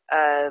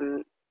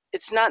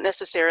 it's not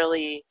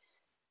necessarily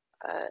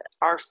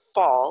our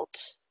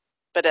fault,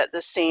 but at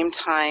the same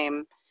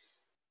time,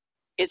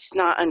 it's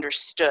not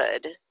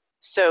understood.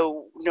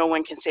 So no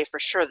one can say for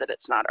sure that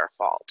it's not our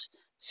fault.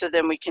 So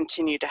then we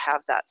continue to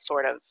have that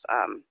sort of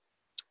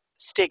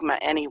stigma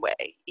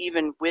anyway,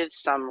 even with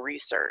some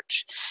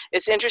research.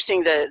 It's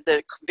interesting that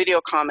the video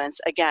comments,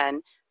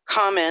 again,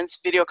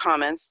 video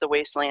comments, the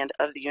wasteland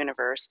of the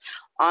universe,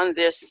 on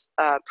this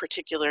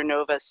particular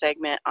NOVA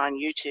segment on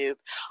YouTube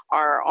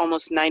are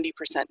almost 90%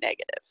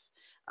 negative.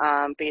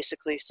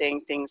 Basically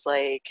saying things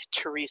like,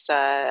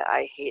 Teresa,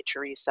 I hate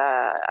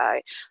Teresa,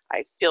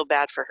 I feel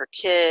bad for her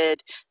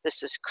kid,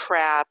 this is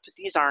crap,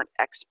 these aren't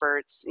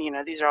experts, you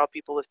know, these are all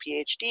people with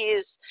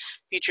PhDs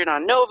featured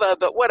on NOVA,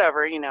 but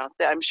whatever, you know,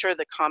 I'm sure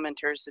the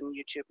commenters in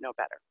YouTube know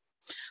better.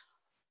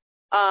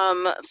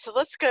 So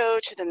let's go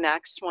to the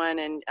next one,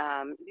 and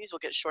these will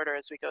get shorter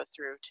as we go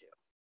through too.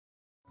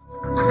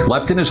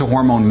 Leptin is a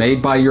hormone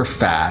made by your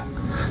fat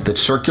that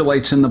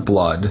circulates in the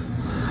blood,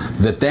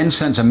 that then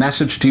sends a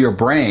message to your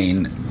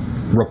brain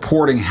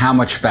reporting how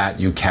much fat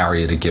you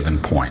carry at a given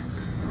point.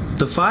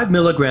 The 5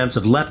 milligrams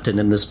of leptin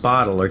in this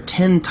bottle are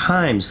 10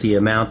 times the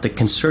amount that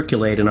can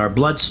circulate in our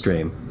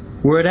bloodstream,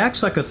 where it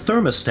acts like a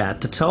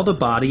thermostat to tell the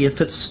body if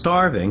it's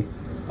starving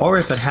or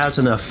if it has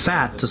enough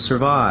fat to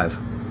survive.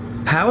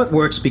 How it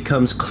works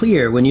becomes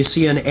clear when you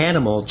see an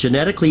animal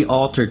genetically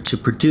altered to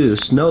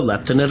produce no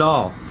leptin at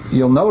all.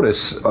 You'll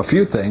notice a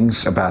few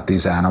things about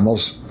these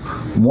animals.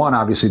 One,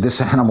 obviously,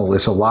 this animal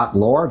is a lot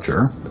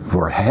larger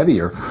or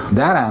heavier.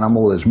 That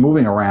animal is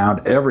moving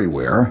around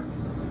everywhere,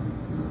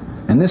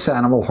 and this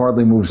animal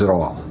hardly moves at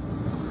all.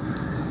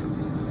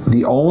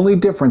 The only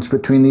difference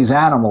between these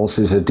animals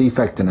is a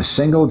defect in a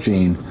single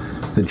gene,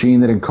 the gene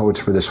that encodes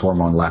for this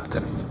hormone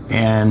leptin.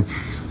 And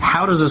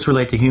how does this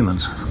relate to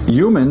humans?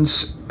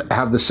 Humans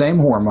have the same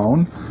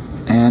hormone,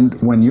 and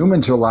when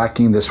humans are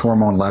lacking this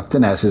hormone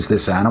leptin, as is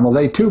this animal,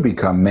 they too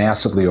become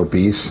massively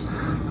obese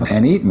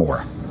and eat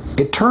more.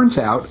 It turns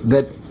out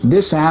that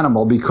this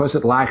animal, because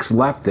it lacks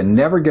leptin,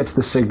 never gets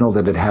the signal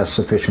that it has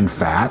sufficient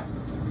fat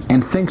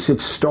and thinks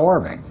it's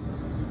starving.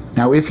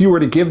 Now, if you were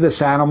to give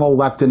this animal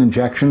leptin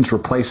injections,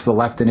 replace the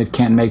leptin it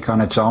can't make on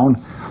its own,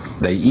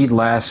 they eat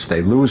less,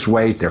 they lose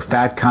weight, their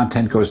fat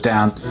content goes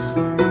down.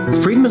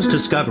 Friedman's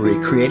discovery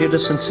created a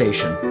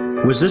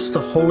sensation. Was this the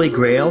holy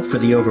grail for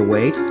the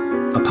overweight?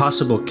 A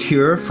possible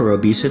cure for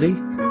obesity?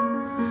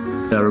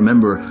 I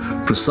remember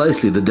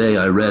precisely the day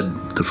I read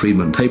the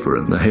Friedman paper,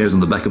 and the hairs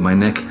on the back of my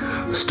neck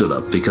stood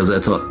up, because I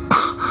thought,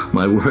 oh,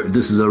 my word,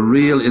 this is a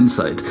real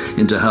insight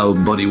into how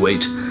body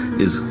weight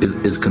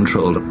is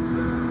controlled.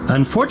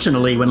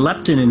 Unfortunately, when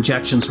leptin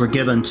injections were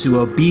given to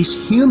obese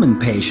human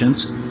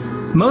patients,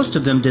 most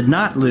of them did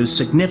not lose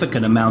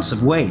significant amounts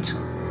of weight.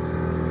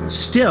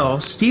 Still,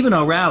 Stephen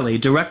O'Reilly,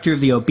 director of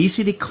the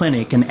obesity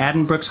clinic in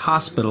Addenbrooke's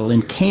Hospital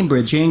in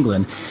Cambridge,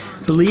 England,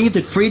 believed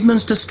that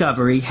Friedman's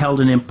discovery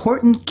held an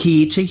important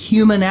key to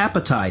human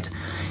appetite,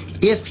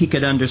 if he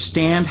could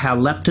understand how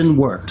leptin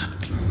worked.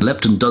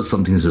 Leptin does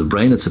something to the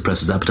brain, it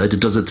suppresses appetite, it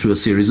does it through a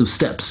series of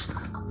steps.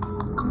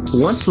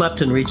 Once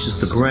leptin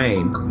reaches the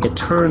brain, it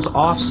turns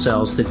off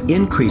cells that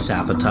increase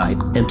appetite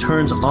and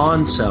turns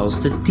on cells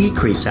that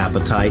decrease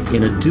appetite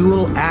in a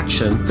dual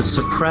action that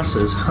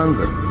suppresses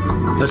hunger.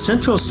 A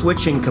central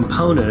switching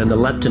component in the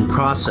leptin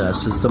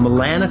process is the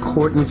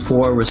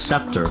melanocortin-4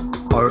 receptor,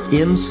 or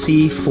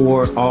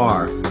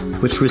MC4R,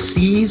 which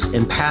receives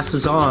and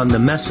passes on the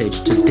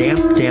message to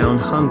damp down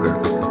hunger.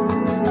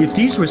 If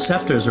these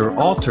receptors are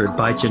altered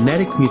by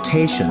genetic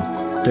mutation,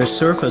 their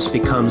surface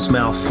becomes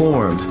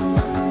malformed,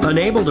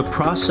 unable to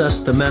process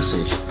the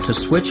message to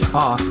switch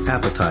off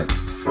appetite.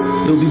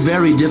 It will be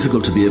very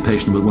difficult to be a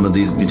patient with one of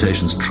these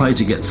mutations. Try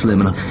to get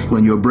slim, and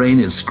when your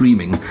brain is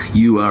screaming,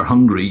 you are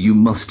hungry, you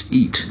must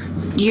eat.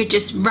 You're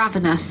just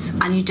ravenous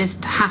and you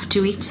just have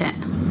to eat it.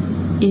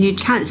 And you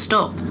can't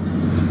stop.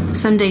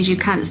 Some days you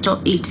can't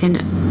stop eating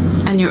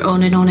and you're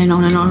on and on and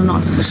on and on and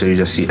on. So you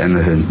just eat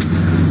anything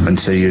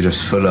until you're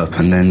just full up,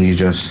 and then you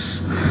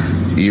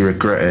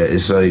regret it.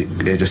 It's like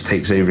it just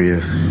takes over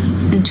you.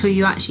 Until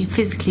you actually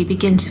physically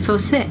begin to feel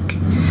sick.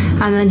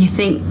 And then you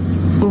think,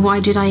 well, why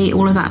did I eat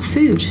all of that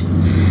food?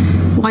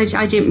 I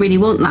didn't really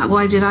want that.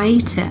 Why did I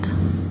eat it?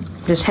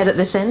 Just head at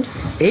this end.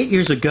 8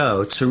 years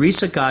ago,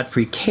 Teresa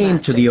Godfrey came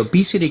to the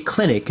obesity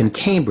clinic in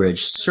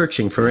Cambridge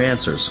searching for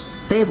answers.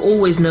 They have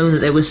always known that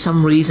there was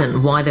some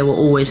reason why they were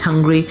always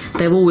hungry.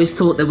 They've always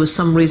thought there was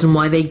some reason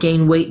why they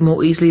gain weight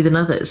more easily than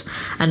others.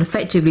 And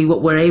effectively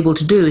what we're able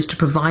to do is to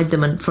provide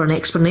them for an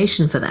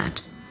explanation for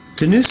that.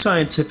 The new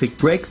scientific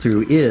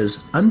breakthrough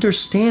is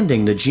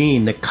understanding the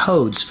gene that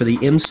codes for the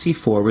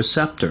MC4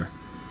 receptor.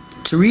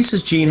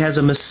 Teresa's gene has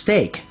a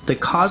mistake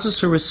that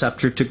causes her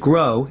receptor to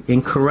grow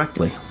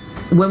incorrectly.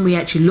 When we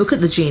actually look at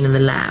the gene in the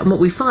lab, what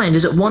we find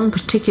is that one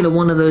particular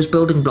one of those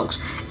building blocks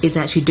is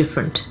actually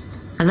different.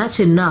 And that's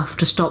enough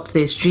to stop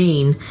this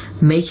gene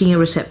making a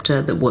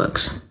receptor that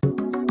works.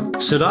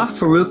 Sadaf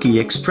Faruqi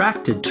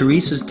extracted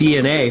Teresa's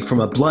DNA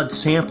from a blood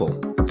sample,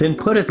 then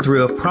put it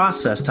through a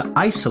process to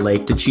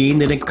isolate the gene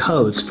that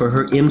encodes for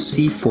her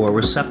MC4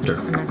 receptor.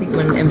 And I think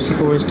when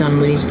MC4 is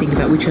done, we need to think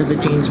about which other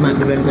genes might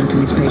be relevant to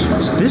these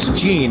patients. This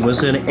gene was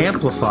then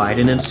amplified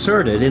and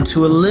inserted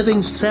into a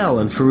living cell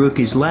in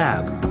Faruqi's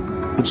lab,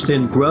 which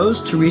then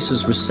grows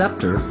Teresa's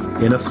receptor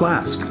in a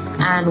flask.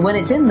 And when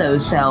it's in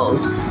those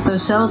cells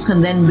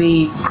can then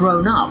be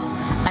grown up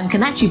and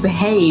can actually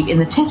behave in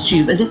the test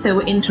tube as if they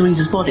were in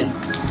Teresa's body.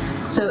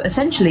 So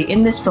essentially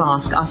in this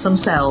flask are some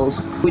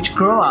cells which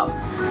grow up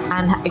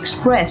and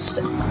express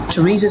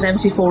Teresa's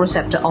MC4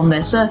 receptor on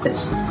their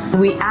surface.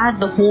 We add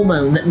the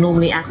hormone that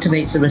normally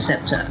activates the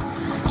receptor.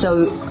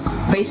 So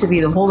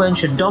basically the hormone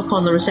should dock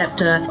on the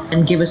receptor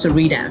and give us a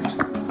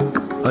readout.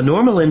 A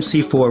normal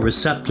MC4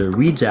 receptor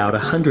reads out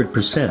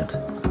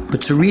 100%,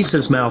 but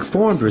Teresa's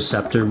malformed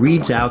receptor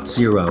reads out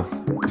 0.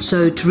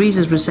 So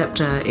Teresa's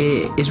receptor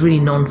is really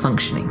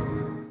non-functioning.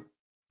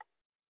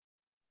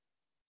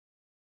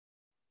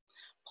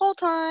 Whole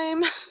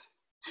time.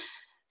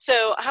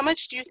 So how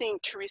much do you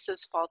think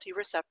Teresa's faulty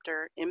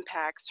receptor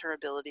impacts her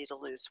ability to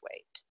lose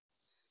weight?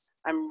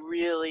 I'm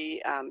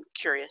really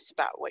curious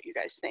about what you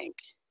guys think.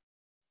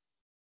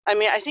 I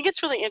mean, I think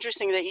it's really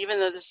interesting that even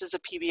though this is a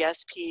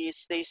PBS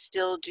piece, they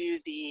still do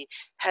the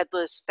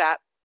headless fat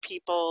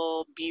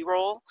people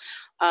B-roll.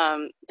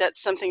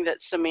 That's something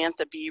that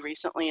Samantha Bee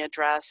recently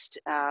addressed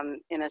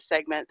in a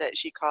segment that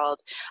she called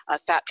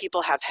Fat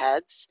People Have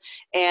Heads.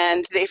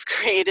 And they've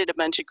created a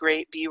bunch of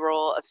great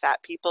B-roll of fat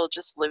people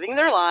just living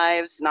their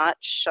lives, not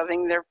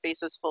shoving their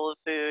faces full of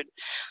food.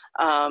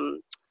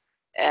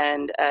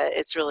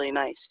 It's really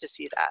nice to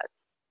see that.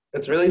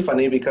 It's really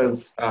funny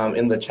because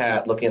in the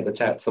chat, looking at the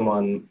chat,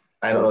 someone,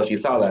 I don't know if you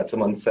saw that,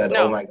 someone said,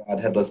 no. Oh my God,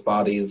 headless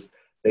bodies,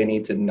 they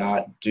need to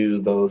not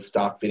do those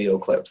stock video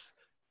clips.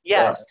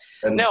 Yes.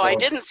 And No, so, I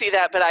didn't see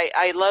that, but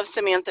I love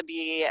Samantha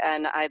Bee,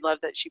 and I love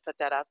that she put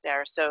that out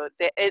there. So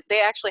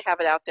they actually have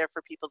it out there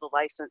for people to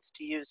license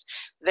to use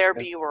their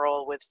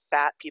B-roll with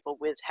fat people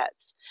with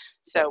heads.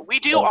 So we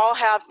do all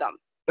have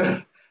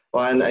them.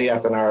 well, and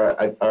yes, and our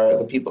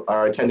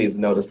attendees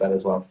noticed that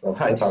as well. So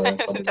I thought it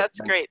was funny. That's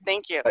great.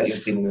 Thank you. That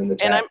you've seen it in the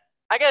chat. And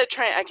I got to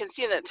try. I can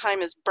see that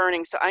time is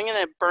burning, so I'm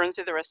going to burn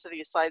through the rest of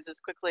these slides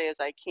as quickly as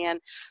I can.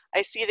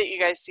 I see that you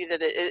guys see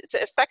that it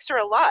affects her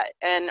a lot,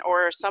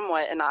 or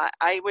somewhat. And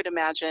I would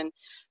imagine,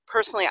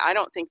 personally, I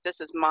don't think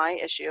this is my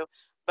issue,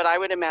 but I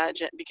would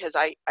imagine, because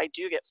I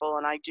do get full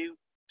and I do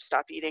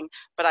stop eating,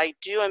 but I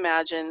do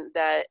imagine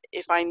that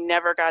if I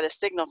never got a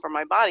signal from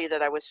my body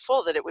that I was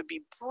full, that it would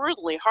be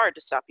brutally hard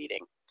to stop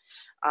eating.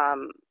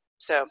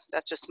 So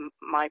that's just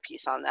my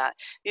piece on that.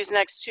 These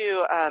next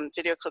two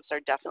video clips are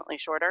definitely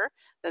shorter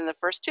than the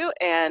first two,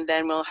 and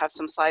then we'll have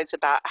some slides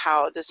about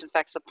how this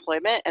affects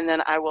employment, and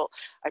then I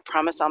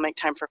promise I'll make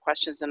time for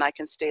questions, and I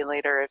can stay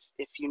later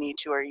if you need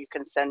to, or you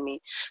can send me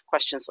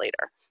questions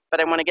later.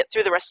 But I want to get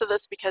through the rest of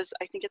this because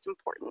I think it's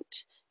important.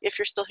 If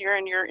you're still here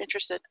and you're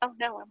interested, oh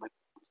no, I went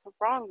the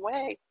wrong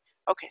way.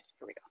 Okay,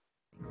 here we go.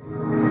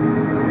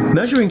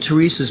 Measuring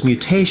Teresa's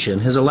mutation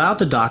has allowed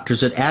the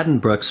doctors at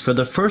Addenbrooke's for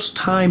the first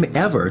time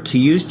ever to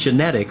use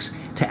genetics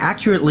to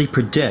accurately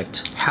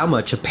predict how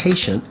much a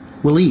patient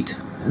will eat.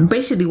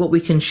 Basically what we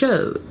can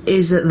show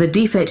is that the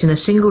defect in a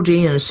single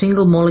gene and a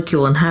single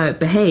molecule and how it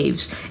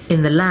behaves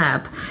in the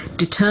lab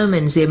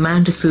determines the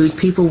amount of food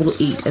people will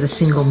eat at a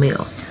single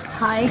meal.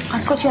 Hi,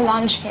 I've got your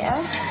lunch here.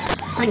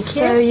 Thank you.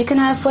 So you can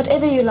have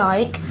whatever you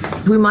like.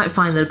 We might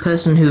find that a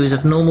person who is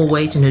of normal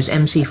weight and whose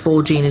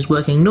MC4 gene is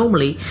working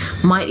normally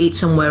might eat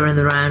somewhere in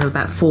the round of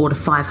about 400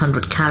 to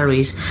 500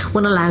 calories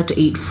when allowed to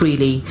eat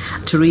freely.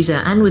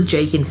 Teresa, and with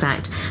Jake in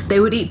fact,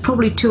 they would eat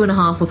probably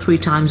 2.5 or 3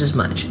 times as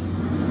much.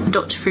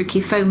 Dr.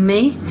 Fruki phoned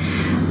me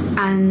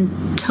and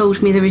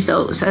told me the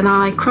results, and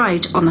I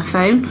cried on the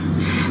phone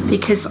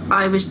because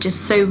I was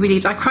just so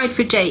relieved. I cried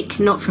for Jake,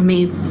 not for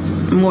me,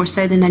 more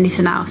so than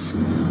anything else.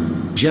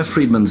 Jeff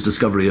Friedman's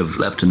discovery of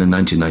leptin in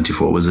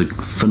 1994 was a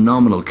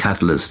phenomenal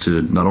catalyst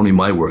to not only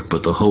my work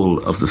but the whole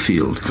of the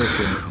field.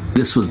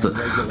 This was the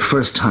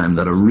first time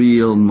that a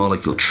real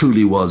molecule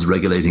truly was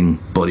regulating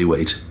body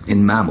weight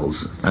in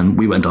mammals, and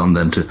we went on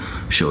then to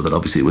show that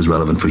obviously it was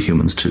relevant for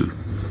humans too.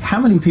 How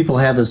many people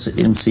have this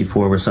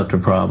MC4 receptor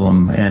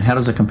problem, and how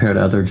does it compare to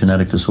other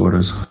genetic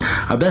disorders?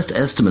 Our best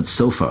estimate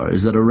so far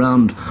is that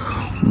around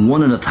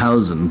 1 in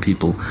 1,000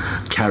 people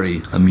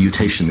carry a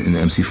mutation in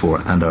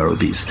MC4 and are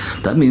obese.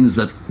 That means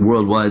that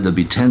worldwide there'll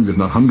be tens if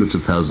not hundreds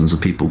of thousands of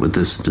people with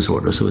this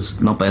disorder, so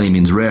it's not by any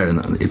means rare,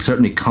 and it's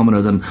certainly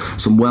commoner than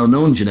some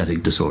well-known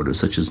genetic disorders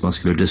such as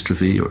muscular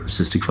dystrophy or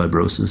cystic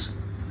fibrosis.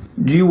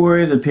 Do you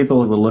worry that people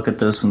will look at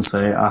this and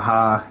say,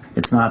 aha,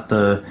 it's not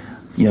the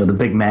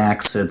Big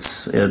Macs,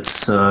 it's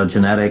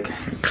genetic?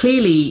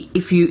 Clearly,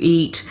 if you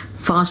eat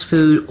fast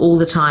food all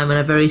the time and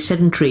are very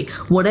sedentary,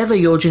 whatever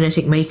your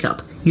genetic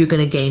makeup, you're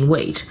going to gain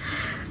weight.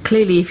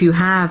 Clearly, if you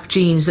have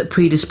genes that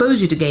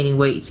predispose you to gaining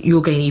weight,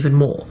 you'll gain even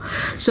more.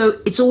 So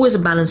it's always a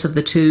balance of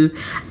the two.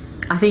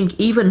 I think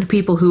even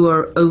people who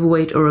are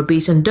overweight or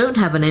obese and don't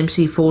have an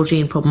MC4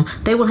 gene problem,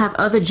 they will have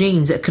other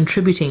genes that are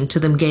contributing to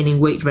them gaining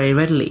weight very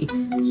readily.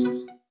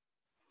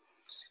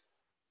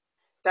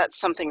 That's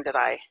something that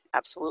I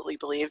absolutely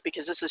believe,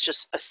 because this is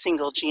just a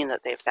single gene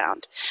that they've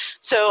found.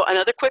 So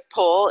another quick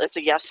poll, it's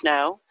a yes,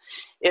 no.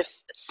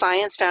 If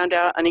science found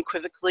out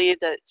unequivocally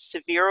that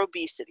severe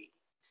obesity,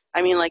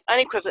 I mean like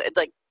unequivocally,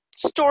 like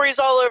stories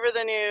all over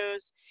the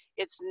news,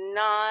 it's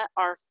not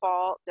our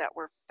fault that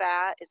we're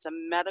fat, it's a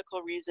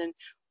medical reason,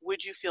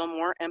 would you feel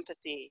more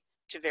empathy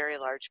to very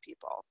large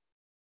people?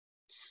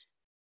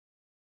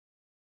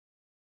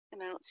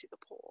 And I don't see the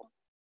poll.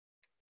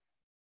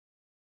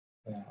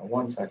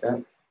 1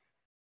 second.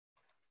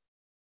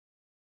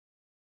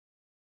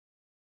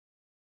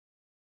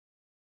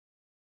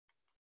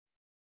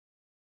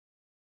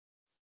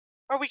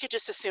 Or we could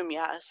just assume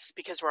yes,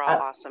 because we're all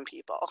awesome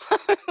people.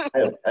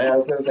 I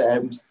was going to say,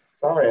 I'm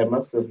sorry, I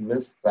must have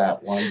missed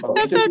that one. But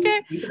that's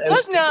okay.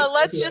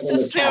 Let's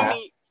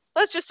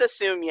just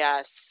assume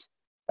yes.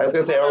 I was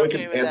going to say, or we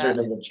could answer it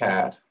in the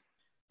chat.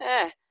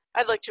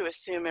 I'd like to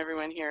assume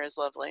everyone here is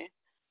lovely.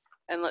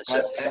 And let's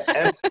just...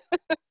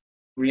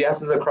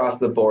 Yeses across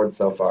the board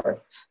so far.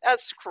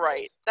 That's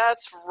right.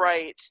 That's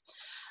right.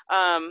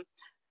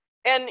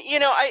 And, you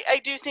know,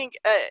 I do think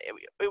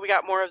we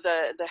got more of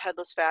the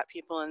headless fat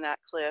people in that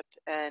clip.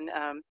 And,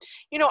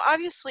 you know,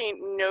 obviously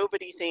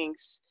nobody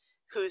thinks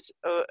who's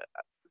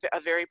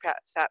a very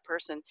fat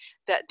person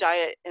that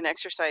diet and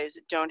exercise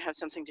don't have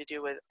something to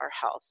do with our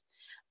health.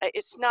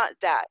 It's not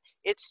that.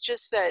 It's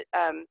just that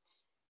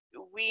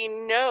we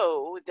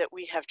know that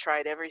we have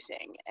tried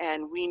everything,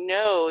 and we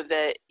know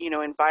that, you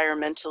know,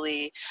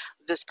 environmentally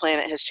this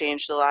planet has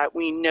changed a lot.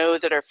 We know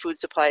that our food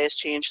supply has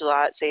changed a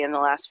lot, say in the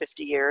last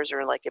 50 years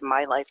or like in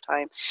my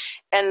lifetime,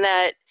 and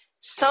that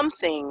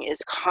something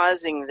is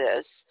causing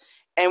this.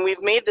 And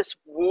we've made this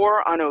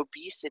war on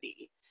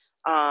obesity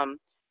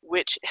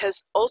which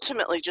has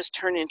ultimately just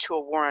turned into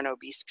a war on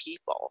obese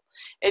people.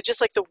 It just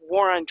like the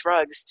war on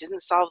drugs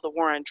didn't solve the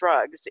war on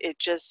drugs. It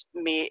just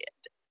made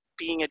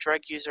being a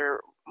drug user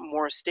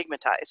more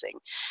stigmatizing.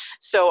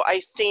 So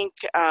I think,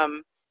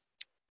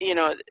 you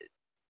know,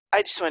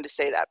 I just wanted to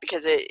say that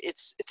because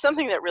it's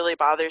something that really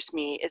bothers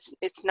me.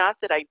 It's not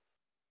that I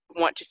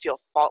want to feel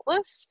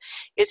faultless.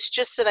 It's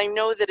just that I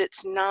know that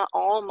it's not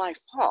all my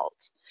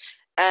fault.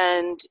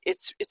 And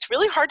it's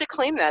really hard to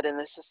claim that in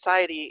a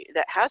society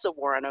that has a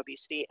war on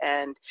obesity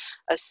and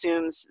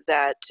assumes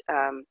that,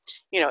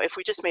 you know, if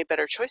we just made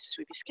better choices,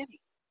 we'd be skinny.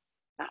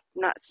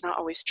 It's not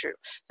always true.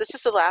 This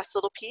is the last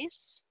little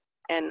piece,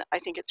 and I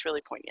think it's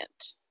really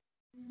poignant.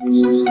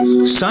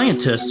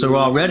 Scientists are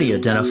already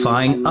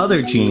identifying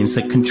other genes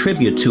that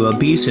contribute to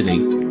obesity.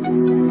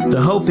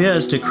 The hope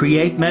is to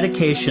create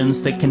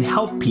medications that can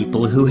help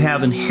people who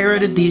have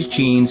inherited these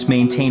genes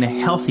maintain a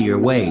healthier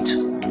weight.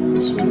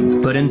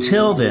 But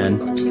until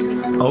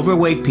then,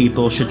 overweight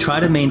people should try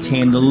to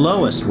maintain the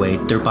lowest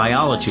weight their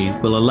biology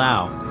will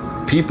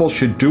allow. People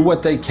should do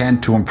what they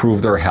can to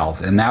improve their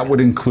health, and that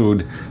would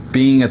include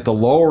being at the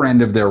lower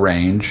end of their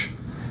range,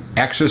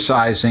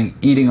 exercising,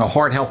 eating a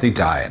heart-healthy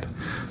diet.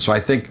 So I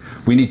think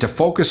we need to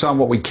focus on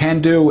what we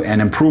can do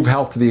and improve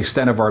health to the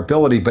extent of our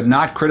ability, but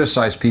not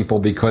criticize people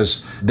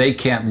because they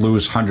can't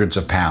lose hundreds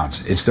of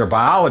pounds. It's their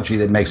biology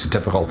that makes it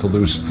difficult to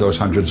lose those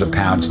hundreds of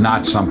pounds,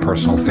 not some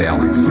personal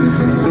failing.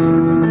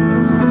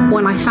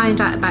 When I found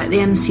out about the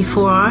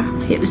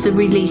MC4R, it was a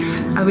relief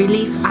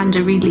and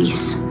a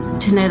release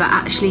to know that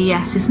actually,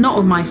 yes, it's not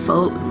all my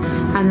fault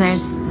and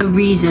there's a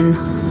reason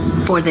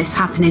for this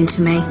happening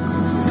to me.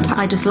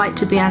 I just like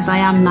to be as I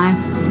am now.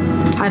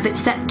 I've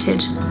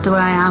accepted the way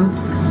I am.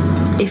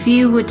 If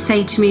you would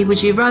say to me,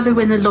 would you rather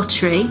win the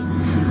lottery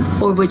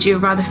or would you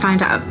rather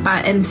find out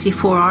about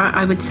MC4R,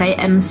 I would say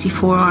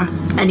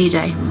MC4R any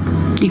day.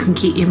 You can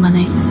keep your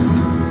money.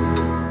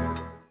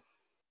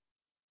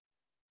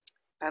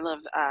 I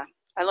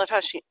love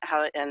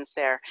how it ends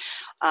there,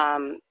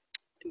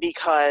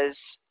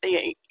 because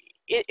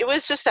it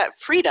was just that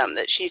freedom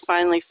that she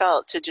finally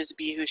felt to just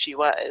be who she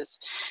was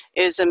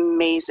is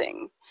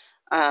amazing.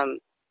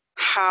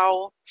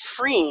 How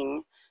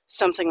freeing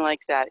something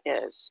like that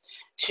is,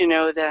 to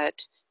know that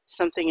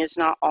something is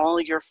not all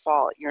your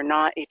fault. You're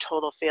not a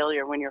total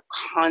failure when you're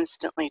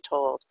constantly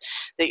told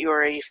that you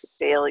are a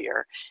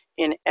failure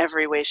in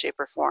every way, shape,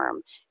 or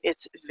form.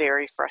 It's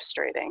very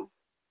frustrating.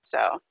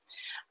 So,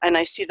 and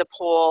I see the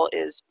poll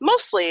is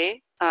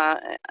mostly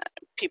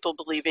people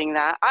believing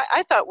that.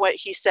 I thought what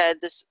he said,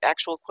 this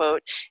actual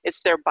quote,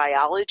 it's their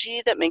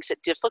biology that makes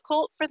it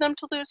difficult for them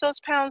to lose those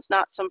pounds,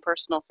 not some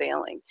personal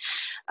failing.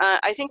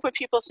 I think when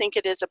people think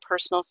it is a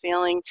personal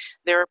failing,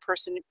 they're a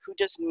person who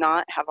does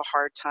not have a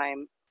hard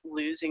time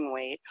losing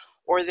weight,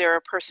 or they're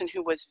a person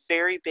who was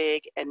very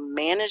big and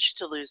managed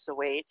to lose the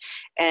weight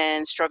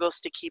and struggles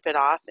to keep it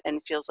off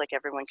and feels like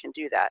everyone can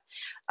do that.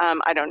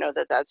 I don't know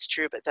that that's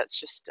true, but that's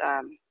just,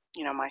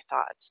 you know, my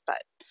thoughts.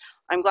 But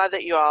I'm glad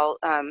that you all,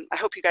 I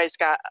hope you guys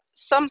got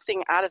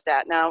something out of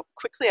that. Now,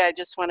 quickly, I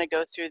just want to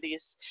go through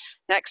these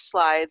next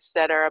slides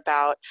that are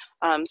about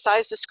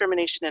size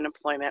discrimination in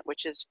employment,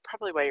 which is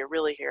probably why you're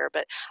really here.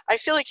 But I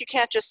feel like you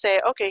can't just say,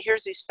 okay,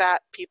 here's these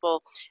fat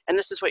people, and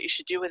this is what you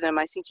should do with them.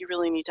 I think you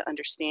really need to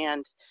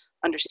understand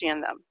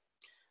them.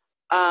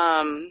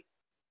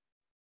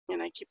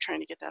 And I keep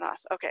trying to get that off.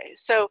 Okay,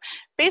 so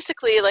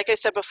basically, like I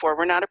said before,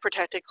 we're not a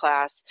protected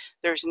class.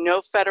 There's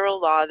no federal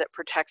law that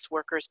protects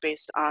workers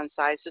based on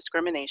size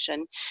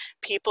discrimination.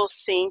 People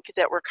think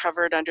that we're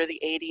covered under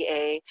the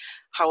ADA.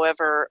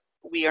 However,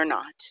 we are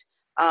not.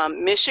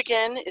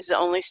 Michigan is the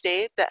only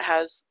state that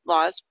has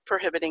laws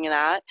prohibiting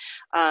that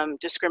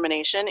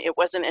discrimination. It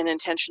wasn't an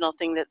intentional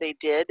thing that they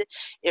did.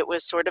 It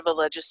was sort of a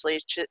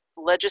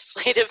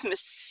legislative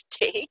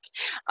mistake,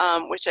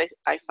 which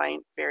I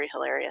find very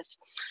hilarious.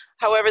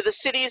 However, the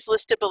cities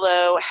listed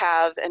below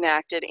have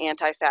enacted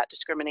anti-fat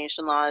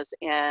discrimination laws,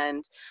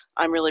 and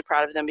I'm really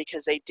proud of them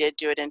because they did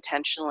do it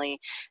intentionally.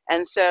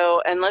 And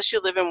so unless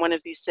you live in one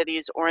of these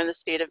cities or in the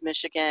state of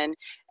Michigan,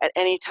 at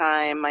any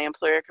time, my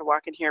employer could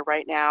walk in here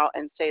right now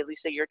and say,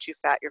 Lisa, you're too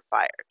fat, you're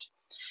fired.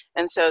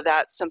 And so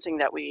that's something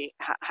that we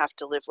have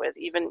to live with,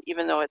 even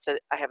though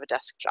I have a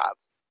desk job.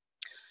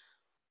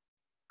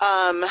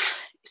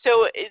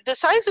 So the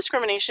size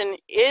discrimination,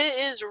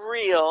 it is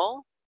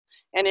real.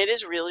 And it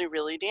is really,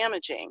 really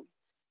damaging.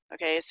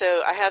 Okay,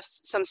 so I have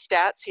some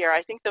stats here.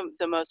 I think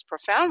the most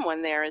profound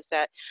one there is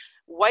that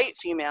white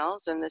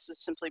females, and this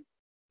is simply,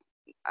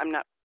 I'm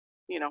not,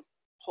 you know,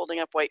 holding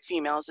up white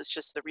females, it's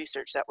just the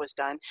research that was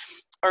done,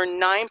 are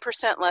 9%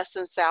 less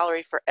than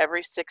salary for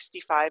every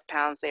 65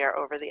 pounds they are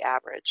over the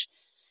average.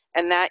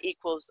 And that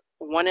equals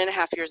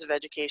 1.5 years of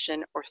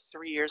education or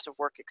 3 years of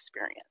work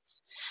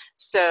experience.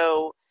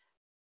 So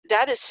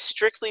that is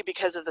strictly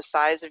because of the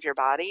size of your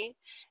body,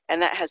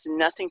 and that has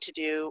nothing to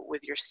do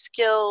with your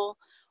skill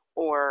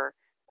or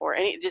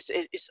any,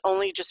 it's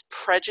only just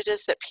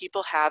prejudice that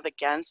people have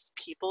against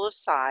people of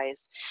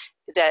size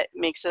that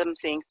makes them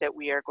think that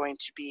we are going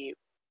to be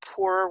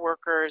poorer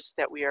workers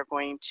that we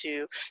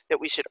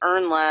should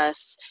earn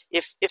less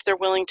if they're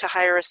willing to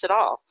hire us at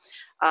all.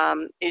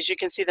 As you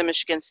can see, the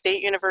Michigan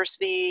State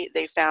University,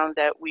 they found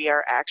that we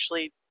are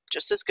actually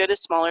just as good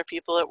as smaller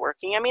people at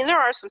working. I mean, there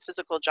are some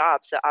physical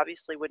jobs that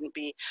obviously wouldn't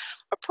be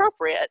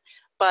appropriate,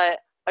 but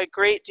a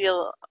great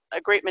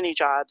many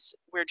jobs,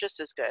 we're just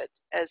as good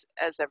as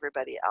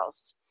everybody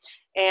else.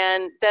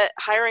 And that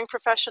hiring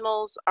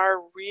professionals are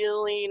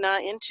really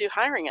not into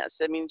hiring us.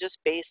 I mean, just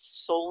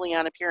based solely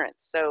on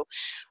appearance. So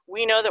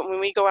we know that when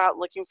we go out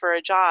looking for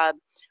a job,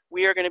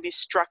 we are going to be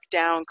struck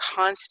down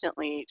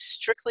constantly,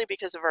 strictly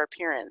because of our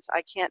appearance.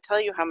 I can't tell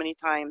you how many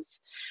times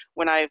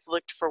when I've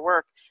looked for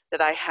work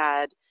that I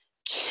had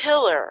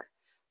killer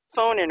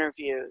phone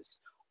interviews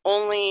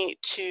only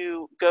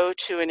to go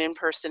to an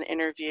in-person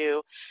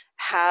interview,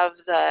 have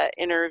the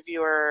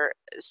interviewer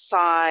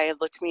sigh,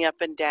 look me up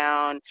and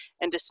down,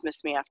 and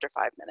dismiss me after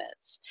 5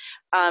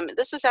 minutes.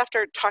 This is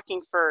after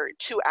talking for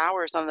 2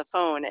 hours on the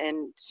phone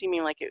and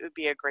seeming like it would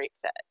be a great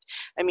fit.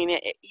 I mean,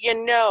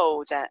 you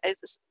know that,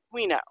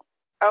 we know,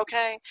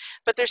 okay?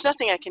 But there's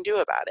nothing I can do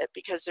about it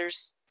because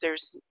there's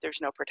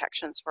no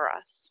protections for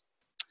us.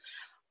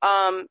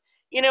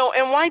 You know,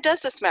 and why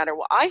does this matter?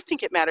 Well, I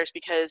think it matters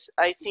because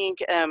I think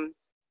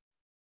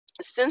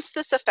since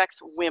this affects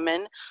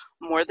women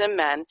more than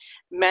men,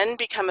 men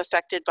become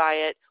affected by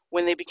it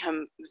when they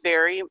become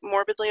very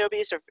morbidly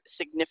obese or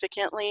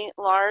significantly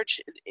large.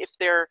 If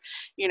they're,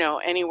 you know,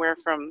 anywhere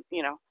from,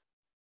 you know,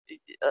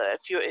 a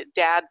few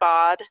dad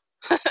bod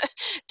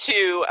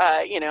to,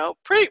 you know,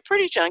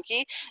 pretty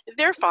chunky,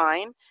 they're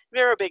fine.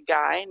 They're a big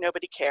guy,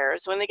 nobody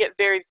cares. When they get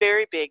very,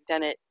 very big,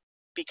 then it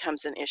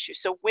becomes an issue.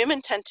 So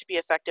women tend to be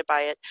affected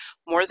by it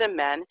more than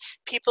men.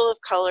 People of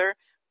color,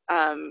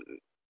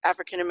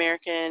 African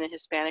American and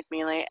Hispanic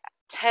mainly,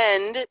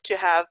 tend to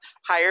have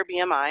higher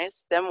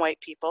BMIs than white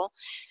people.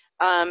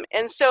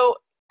 And so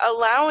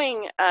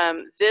allowing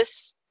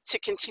this to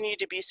continue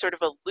to be sort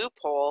of a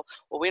loophole,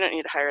 well, we don't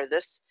need to hire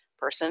this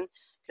person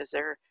because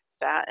they're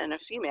fat and a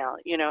female,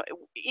 you know,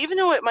 even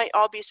though it might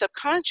all be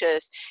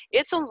subconscious,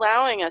 it's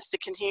allowing us to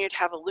continue to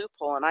have a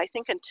loophole. And I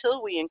think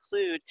until we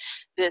include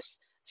this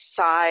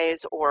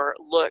size or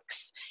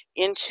looks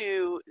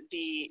into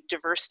the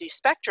diversity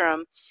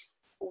spectrum,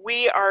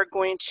 we are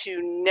going to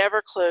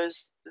never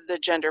close the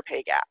gender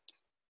pay gap,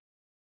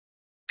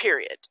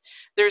 period.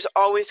 There's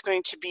always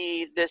going to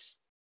be this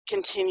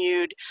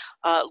continued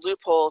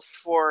loophole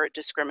for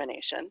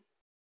discrimination.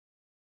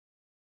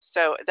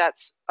 So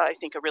that's, I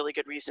think, a really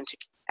good reason to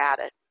add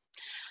it.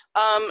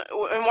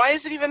 And why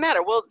does it even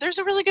matter? Well, there's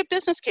a really good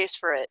business case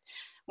for it.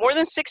 More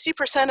than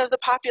 60% of the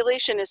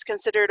population is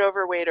considered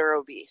overweight or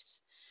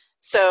obese.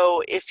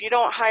 So if you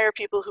don't hire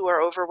people who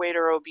are overweight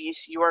or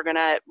obese, you are going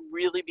to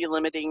really be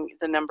limiting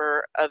the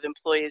number of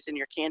employees in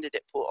your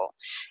candidate pool.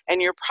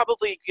 And you're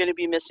probably going to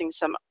be missing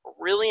some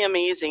really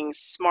amazing,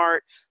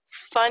 smart,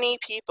 funny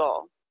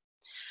people.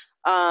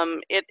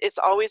 It's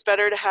always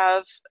better to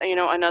have, you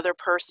know, another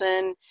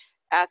person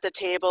at the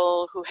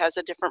table who has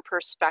a different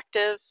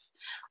perspective.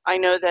 I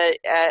know that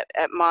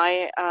at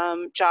my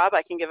job,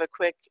 I can give a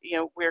quick, you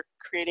know, we're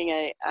creating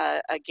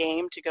a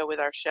game to go with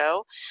our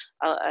show,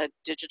 a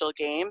digital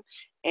game,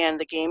 and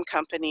the game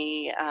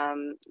company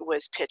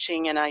was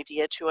pitching an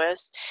idea to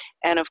us.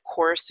 And of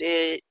course,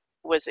 it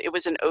was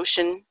an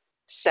ocean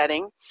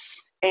setting,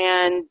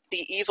 and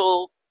the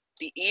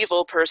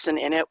evil person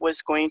in it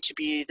was going to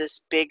be this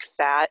big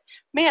fat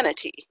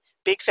manatee.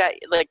 Big fat,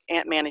 like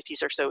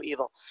manatees are so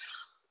evil.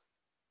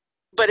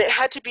 But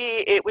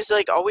it was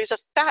like always a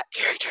fat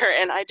character.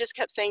 And I just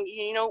kept saying,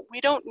 you know,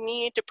 we don't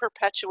need to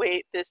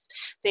perpetuate this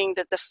thing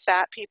that the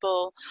fat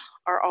people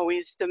are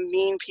always the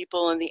mean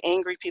people and the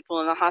angry people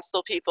and the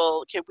hostile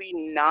people. Can we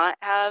not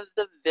have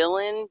the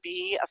villain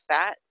be a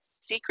fat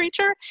sea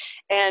creature?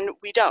 And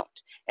we don't.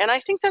 And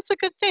I think that's a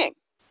good thing.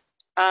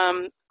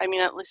 I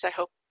mean, at least I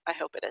hope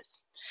it is.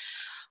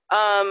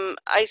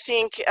 I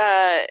think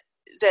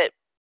that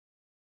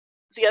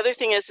the other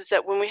thing is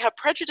that when we have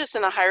prejudice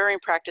in a hiring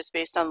practice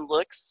based on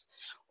looks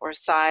or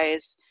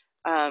size,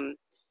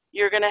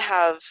 you're going to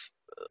have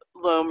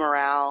low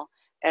morale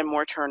and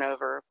more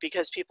turnover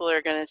because people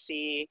are going to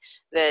see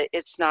that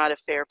it's not a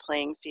fair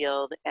playing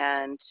field,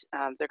 and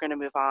they're going to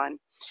move on.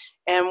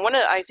 And one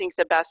of, I think,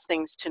 the best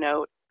things to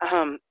note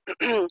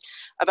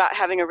about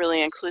having a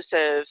really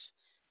inclusive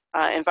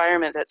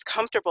environment that's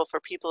comfortable for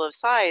people of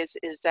size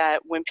is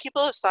that when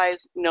people of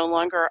size no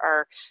longer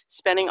are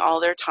spending all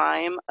their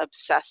time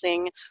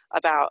obsessing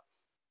about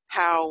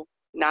how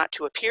not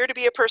to appear to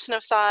be a person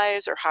of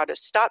size or how to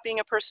stop being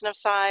a person of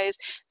size,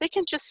 they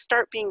can just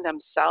start being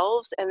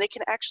themselves, and they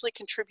can actually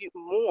contribute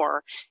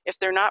more if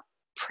they're not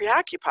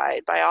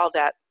preoccupied by all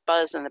that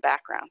buzz in the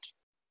background.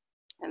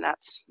 And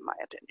that's my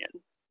opinion.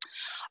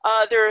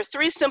 There are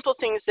 3 simple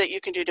things that you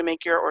can do to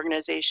make your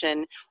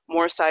organization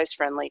more size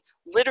friendly.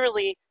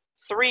 Literally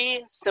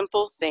 3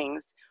 simple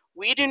things.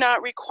 We do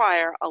not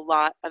require a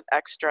lot of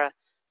extra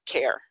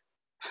care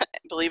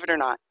believe it or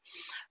not.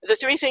 The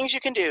 3 things you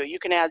can do: you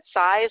can add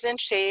size and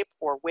shape,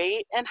 or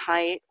weight and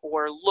height,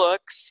 or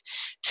looks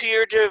to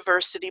your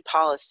diversity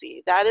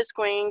policy. That is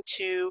going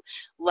to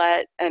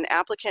let an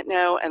applicant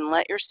know and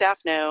let your staff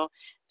know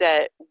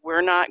that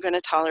we're not going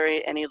to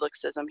tolerate any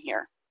looksism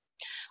here.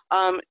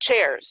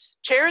 Chairs.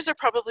 Chairs are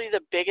probably the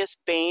biggest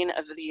bane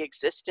of the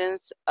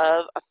existence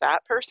of a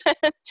fat person.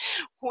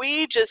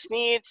 We just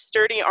need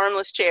sturdy,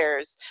 armless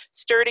chairs.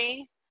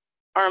 Sturdy,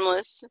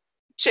 armless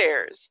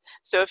chairs.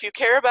 So if you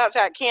care about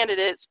fat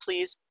candidates,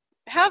 please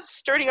have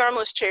sturdy,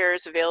 armless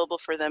chairs available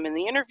for them in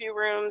the interview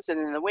rooms and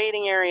in the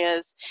waiting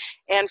areas.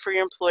 And for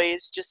your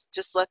employees,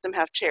 just let them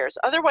have chairs.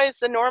 Otherwise,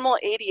 the normal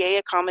ADA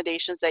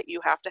accommodations that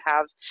you have to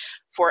have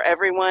for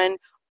everyone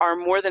are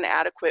more than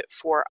adequate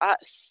for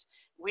us.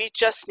 We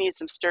just need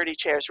some sturdy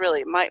chairs,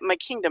 really. My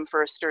kingdom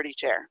for a sturdy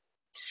chair.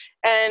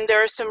 And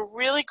there are some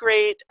really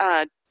great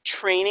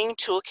training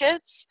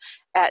toolkits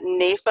at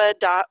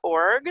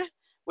NAFA.org,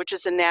 which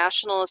is a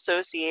National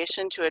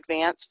Association to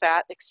Advance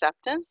Fat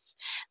Acceptance.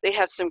 They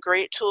have some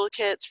great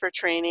toolkits for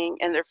training,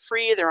 and they're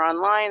free, they're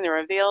online,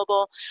 they're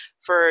available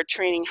for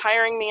training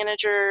hiring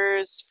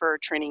managers, for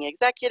training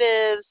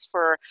executives,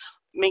 for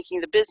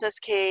making the business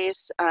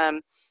case.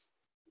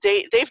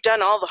 They've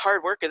done all the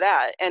hard work of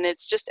that, and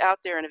it's just out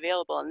there and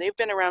available. And they've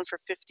been around for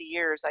 50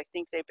 years. I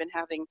think they've been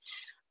having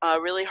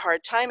a really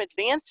hard time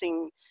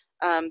advancing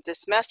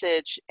this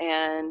message,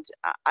 and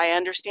I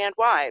understand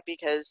why,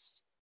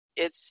 because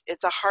it's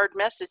a hard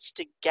message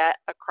to get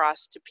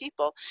across to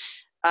people.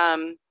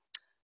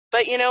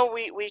 But you know,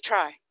 we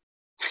try.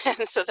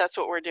 And so that's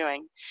what we're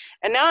doing.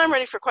 And now I'm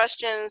ready for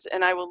questions,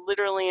 and I will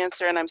literally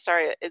answer, and I'm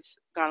sorry it's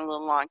gone a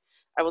little long.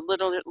 I will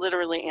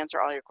literally answer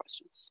all your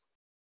questions.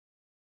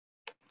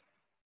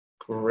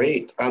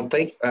 Great.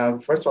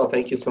 First of all,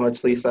 thank you so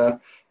much, Lisa,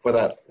 for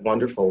that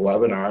wonderful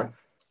webinar.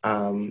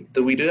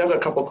 We do have a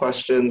couple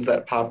questions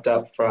that popped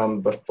up from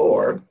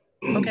before.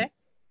 Okay.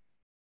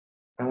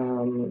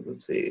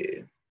 Let's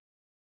see.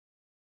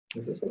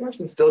 Is this a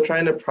question? Still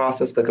trying to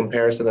process the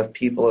comparison of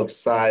people of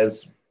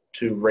size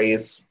to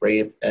race,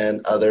 rape,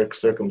 and other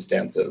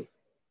circumstances.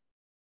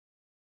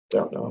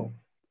 Don't know.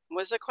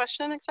 Was the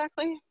question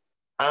exactly?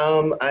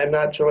 I'm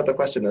not sure what the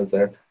question is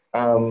there.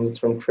 It's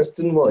from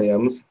Kristen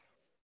Williams.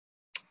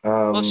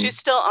 Well, she's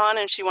still on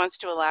and she wants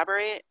to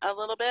elaborate a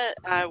little bit.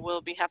 I will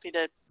be happy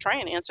to try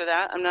and answer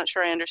that. I'm not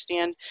sure I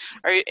understand.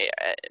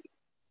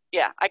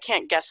 Yeah, I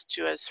can't guess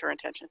as her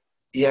intention.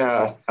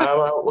 Yeah,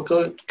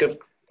 we'll give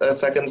a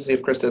second to see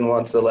if Kristen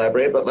wants to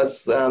elaborate, but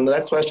let's, the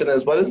next question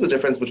is, what is the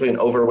difference between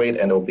overweight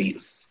and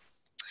obese?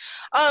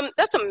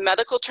 That's a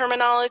medical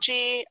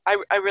terminology.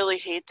 I really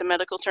hate the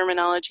medical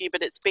terminology,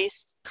 but it's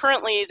based,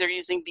 currently they're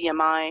using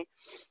BMI.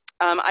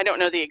 I don't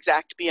know the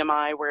exact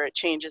BMI where it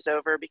changes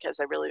over, because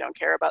I really don't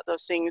care about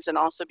those things, and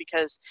also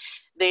because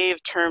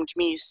they've termed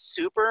me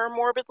super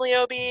morbidly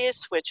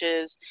obese, which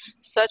is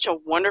such a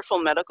wonderful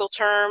medical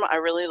term. I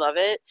really love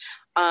it.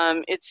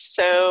 It's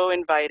so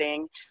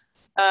inviting.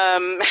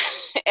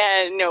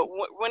 And no,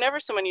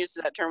 whenever someone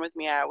uses that term with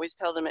me, I always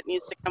tell them it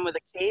needs to come with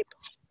a cape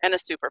and a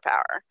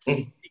superpower,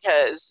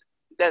 because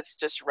that's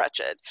just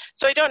wretched.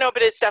 So I don't know,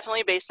 but it's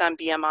definitely based on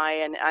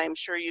BMI, and I'm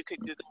sure you could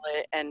Google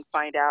it and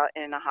find out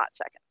in a hot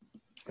second.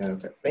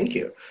 Okay, thank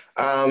you.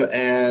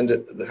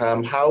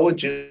 How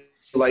would you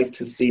like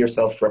to see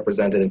yourself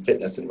represented in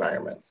fitness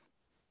environments?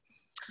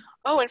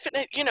 Oh, and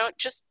fitness, you know,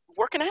 just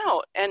working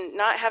out and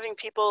not having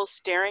people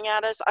staring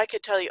at us. I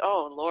could tell you,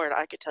 oh Lord,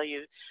 I could tell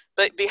you,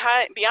 but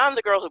beyond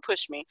the girl who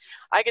pushed me,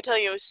 I could tell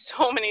you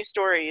so many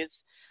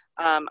stories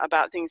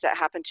about things that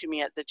happened to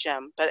me at the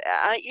gym. But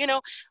you know,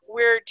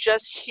 we're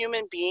just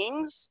human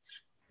beings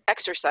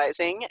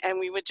exercising, and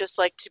we would just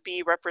like to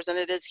be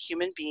represented as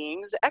human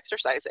beings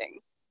exercising.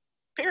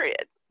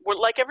 Period. We're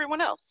like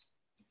everyone else.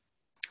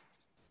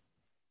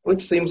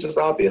 Which seems just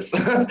obvious.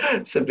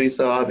 Should be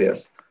so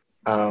obvious.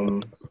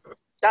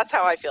 That's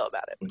how I feel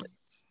about it.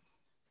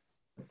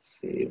 Let's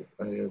see.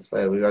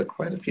 We got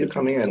quite a few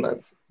coming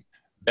in.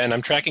 Ben,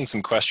 I'm tracking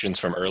some questions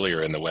from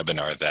earlier in the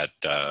webinar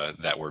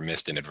that were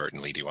missed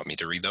inadvertently. Do you want me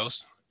to read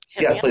those?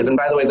 Yes, please. And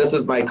by the way, this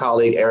is my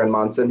colleague, Aaron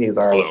Monson. He's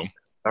our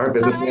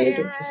business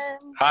manager.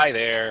 Aaron. Hi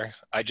there.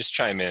 I just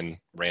chime in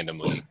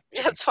randomly.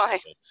 That's fine.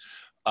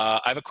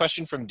 I have a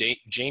question from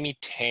Jamie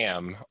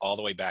Tam all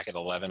the way back at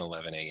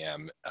 11:11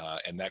 a.m.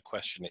 And that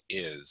question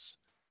is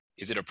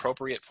it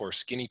appropriate for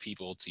skinny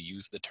people to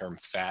use the term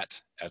fat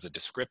as a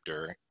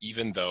descriptor,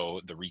 even though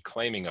the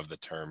reclaiming of the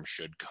term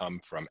should come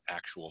from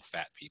actual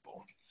fat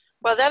people?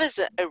 Well, that is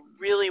a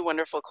really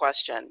wonderful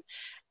question.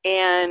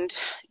 And,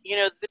 you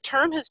know, the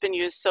term has been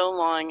used so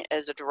long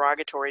as a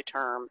derogatory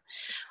term.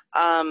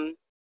 I'm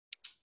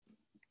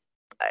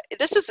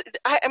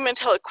going to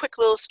tell a quick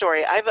little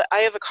story. I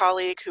have a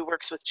colleague who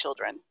works with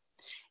children,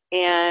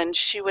 and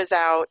she was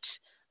out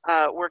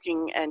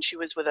working, and she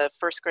was with a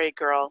first grade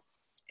girl,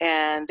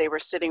 and they were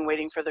sitting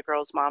waiting for the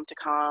girl's mom to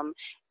come,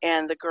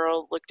 and the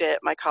girl looked at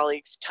my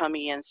colleague's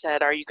tummy and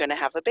said, "Are you going to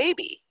have a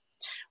baby?"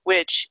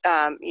 Which,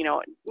 you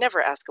know,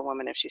 never ask a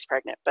woman if she's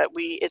pregnant, but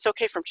it's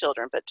okay from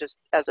children, but just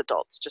as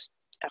adults, just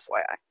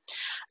FYI,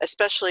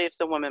 especially if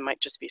the woman might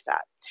just be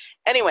fat.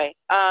 Anyway,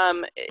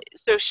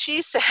 so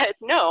she said,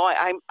 no,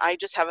 I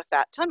just have a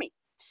fat tummy.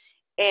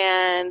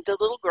 And the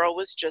little girl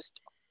was just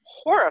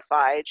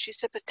horrified. She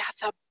said, but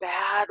that's a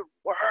bad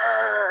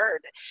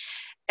word.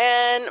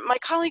 And my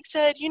colleague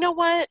said, you know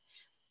what?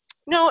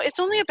 No, it's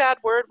only a bad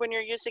word when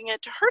you're using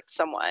it to hurt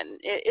someone.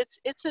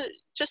 It's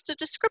just a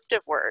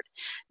descriptive word.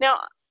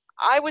 Now,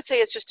 I would say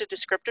it's just a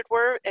descriptive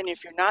word, and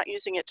if you're not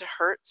using it to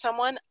hurt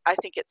someone, I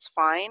think it's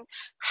fine.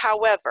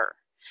 However,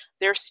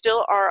 there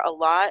still are a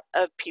lot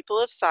of people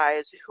of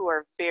size who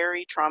are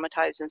very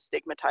traumatized and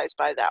stigmatized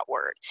by that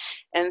word.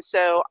 And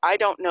so I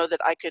don't know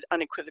that I could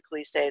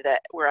unequivocally say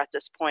that we're at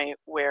this point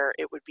where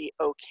it would be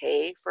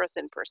okay for a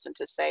thin person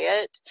to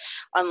say it,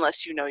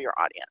 unless you know your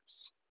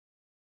audience.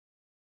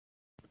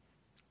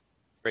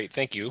 Great,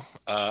 thank you.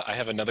 I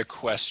have another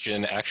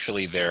question.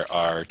 Actually, there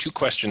are two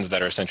questions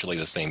that are essentially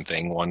the same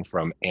thing. One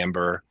from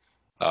Amber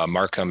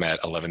Markham at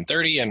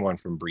 11:30 and one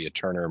from Bria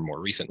Turner more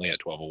recently at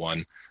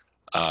 12:01.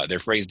 They're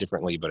phrased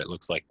differently, but it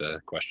looks like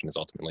the question is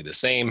ultimately the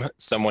same.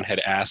 Someone had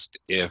asked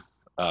if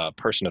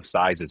person of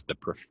size is the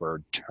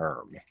preferred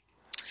term.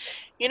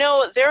 You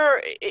know,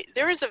 there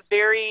is a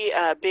very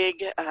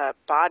big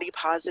body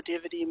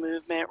positivity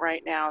movement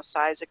right now,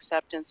 size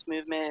acceptance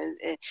movement.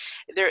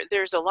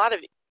 There's a lot of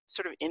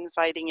sort of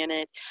infighting in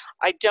it.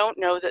 I don't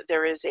know that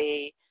there is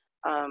a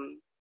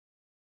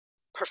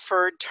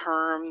preferred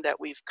term that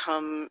we've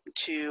come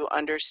to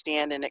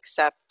understand and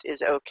accept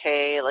is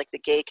okay, like the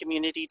gay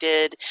community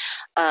did.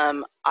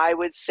 I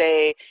would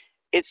say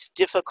it's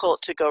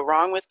difficult to go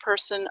wrong with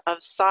person of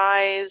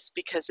size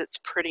because it's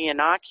pretty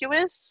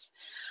innocuous.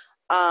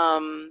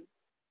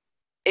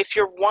 If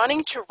you're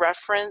wanting to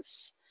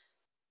reference,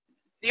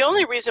 the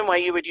only reason why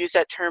you would use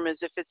that term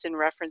is if it's in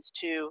reference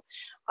to,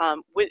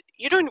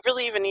 you don't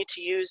really even need to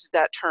use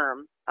that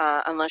term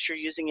unless you're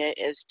using it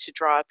as to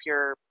draw up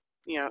your,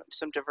 you know,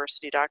 some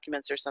diversity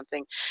documents or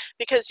something,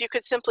 because you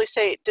could simply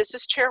say, does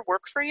this chair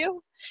work for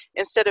you?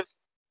 Instead of,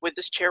 would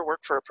this chair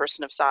work for a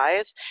person of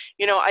size?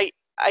 You know, I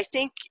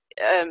think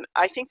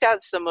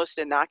that's the most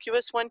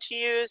innocuous one to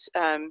use.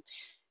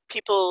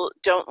 People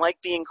don't like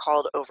being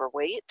called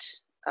overweight.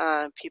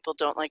 People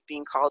don't like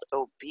being called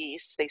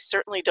obese. They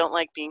certainly don't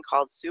like being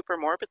called super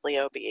morbidly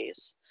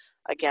obese,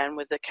 again,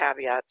 with the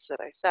caveats that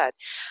I said.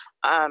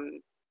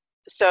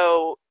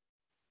 So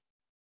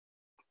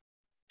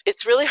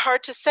it's really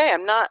hard to say.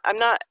 I'm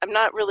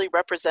not really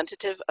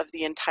representative of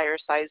the entire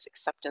size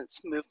acceptance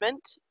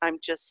movement. I'm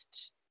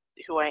just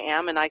who I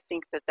am, and I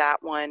think that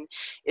one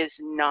is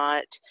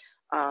not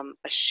a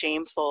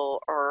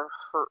shameful or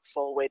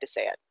hurtful way to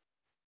say it.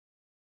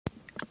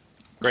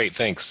 Great,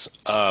 thanks.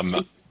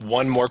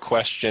 One more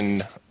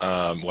question.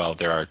 Well,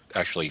 there are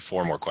actually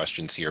 4 more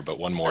questions here, but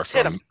one more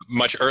from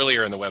much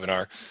earlier in the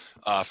webinar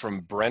from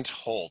Brent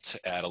Holt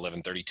at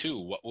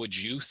 11:32. What would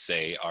you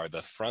say are the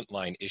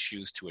frontline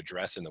issues to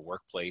address in the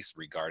workplace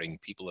regarding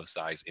people of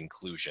size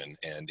inclusion?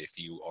 And if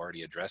you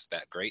already addressed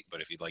that, great.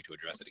 But if you'd like to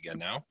address it again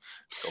now,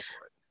 go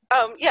for it.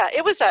 Yeah,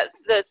 it was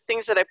the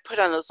things that I put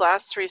on those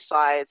last 3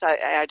 slides.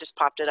 I just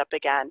popped it up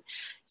again.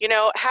 You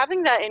know,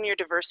 having that in your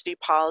diversity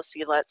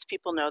policy lets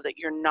people know that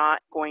you're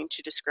not going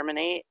to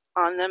discriminate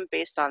on them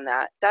based on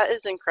that. That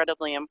is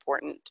incredibly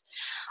important.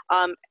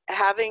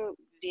 Having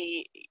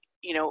the,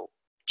 you know,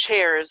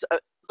 chairs,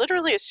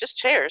 literally it's just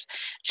chairs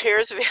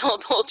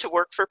available to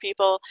work for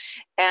people,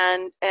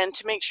 and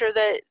to make sure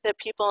that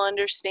people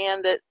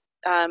understand that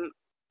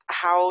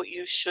how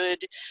you should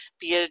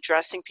be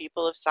addressing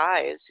people of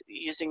size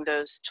using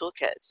those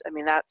toolkits. I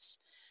mean, that's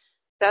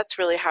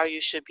really how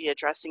you should be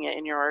addressing it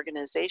in your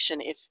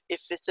organization if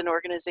it's an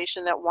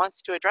organization that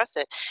wants to address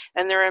it.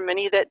 And there are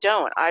many that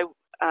don't.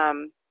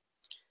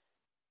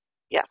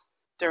 Yeah,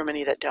 there are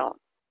many that don't.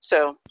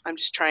 So I'm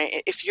just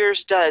trying, if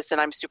yours does, then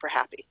I'm super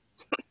happy.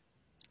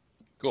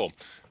 Cool.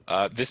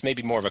 This may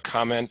be more of a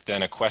comment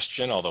than a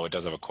question, although it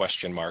does have a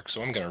question mark,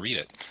 so I'm going to read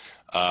it.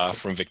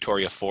 From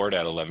Victoria Ford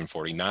at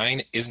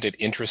 11:49. Isn't it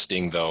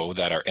interesting, though,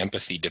 that our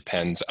empathy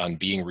depends on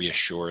being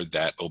reassured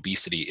that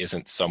obesity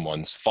isn't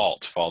someone's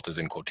fault? Fault is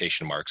in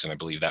quotation marks, and I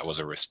believe that was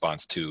a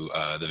response to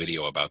the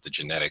video about the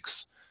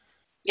genetics.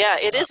 Yeah,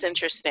 it is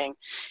interesting.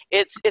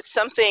 It's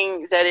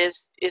something that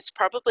it's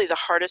probably the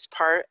hardest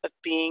part of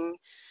being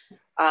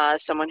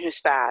someone who's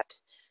fat,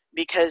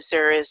 because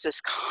there is this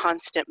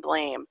constant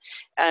blame.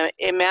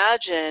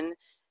 Imagine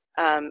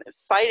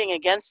fighting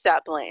against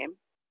that blame,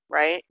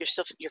 right?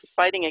 You're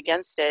fighting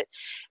against it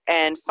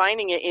and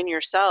finding it in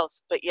yourself,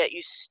 but yet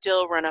you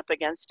still run up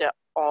against it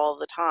all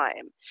the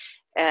time,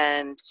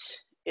 and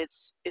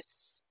it's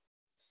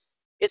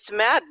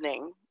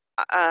maddening.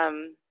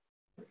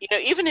 You know,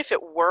 even if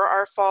it were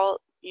our fault,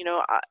 you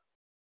know,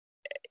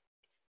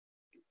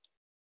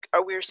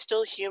 we're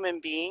still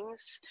human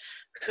beings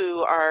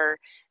who are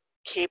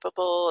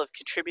capable of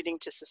contributing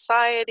to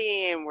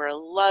society, and we're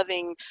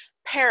loving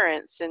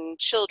parents and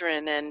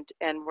children,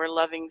 and we're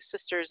loving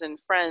sisters and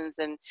friends,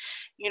 and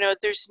you know,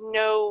 there's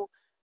no,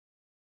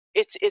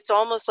 it's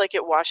almost like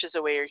it washes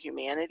away your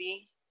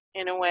humanity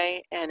in a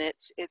way, and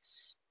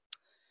it's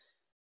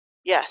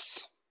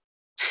yes.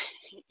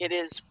 it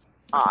is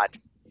odd.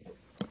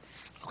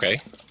 Okay.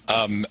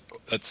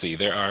 Let's see.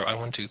 There are I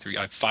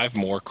have 5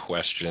 more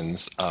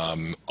questions.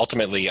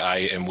 Ultimately, I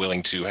am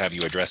willing to have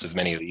you address as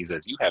many of these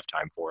as you have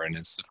time for, and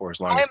for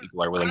as long as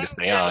people are willing to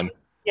stay on.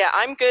 Yeah,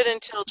 I'm good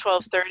until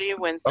 12:30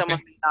 when someone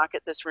Okay. may knock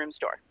at this room's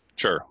door.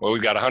 Sure. Well,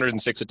 we've got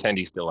 106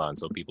 attendees still on,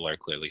 so people are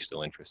clearly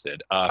still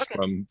interested. Okay.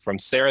 From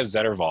Sarah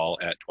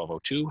Zetterval at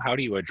 12:02, how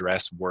do you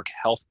address work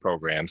health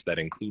programs that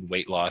include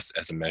weight loss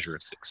as a measure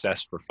of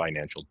success for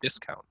financial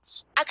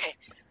discounts? Okay.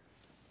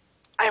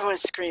 I want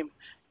to scream.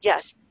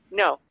 Yes.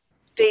 No.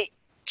 They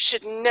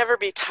should never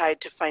be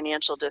tied to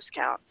financial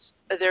discounts.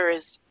 There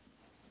is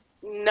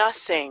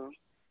nothing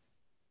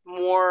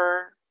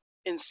more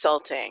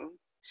insulting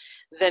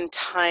than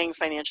tying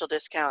financial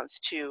discounts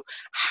to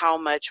how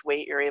much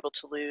weight you're able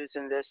to lose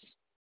in this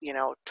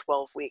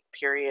 12-week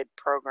period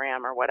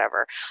program or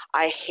whatever.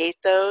 I hate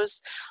those.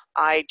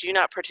 I do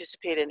not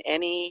participate in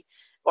any,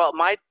 well,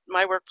 my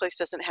workplace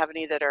doesn't have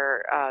any that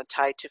are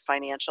tied to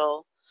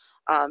financial.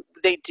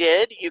 They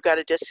did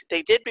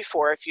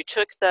before, if you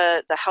took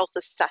the health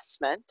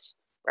assessment,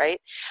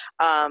 right,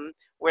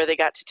 where they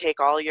got to take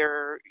all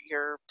your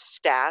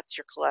stats,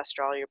 your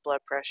cholesterol, your blood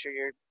pressure,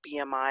 your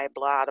BMI,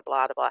 blah,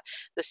 blah, blah, blah,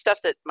 the stuff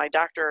that my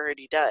doctor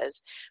already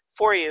does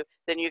for you,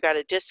 then you got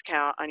a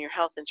discount on your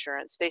health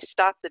insurance. They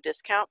stopped the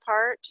discount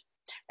part,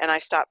 and I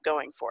stopped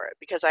going for it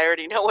because I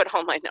already know what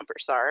all my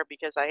numbers are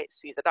because I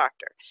see the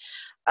doctor.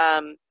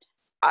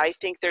 I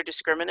think they're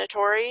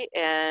discriminatory,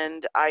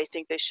 and I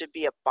think they should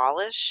be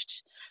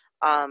abolished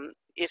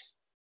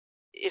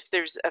if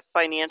there's a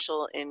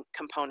financial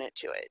component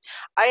to it.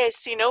 I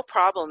see no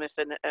problem if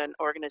an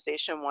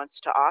organization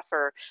wants to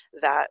offer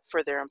that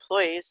for their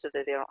employees so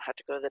that they don't have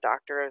to go to the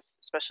doctor,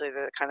 especially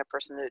the kind of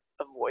person that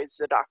avoids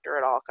the doctor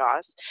at all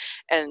costs,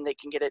 and they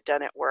can get it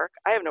done at work.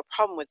 I have no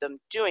problem with them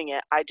doing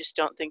it. I just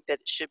don't think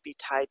that it should be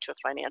tied to a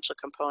financial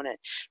component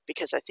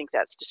because I think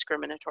that's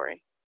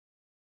discriminatory.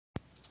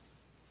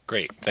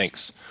 Great,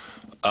 thanks.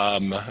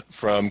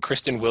 From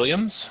Kristen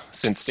Williams,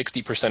 since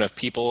 60% of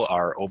people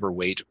are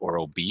overweight or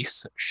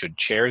obese, should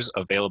chairs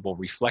available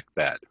reflect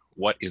that?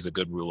 What is a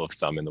good rule of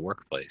thumb in the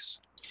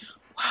workplace?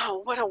 Wow,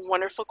 what a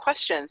wonderful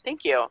question.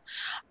 Thank you.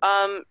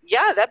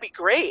 Yeah, that'd be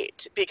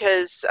great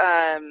because,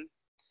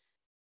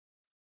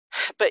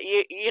 but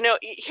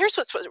here's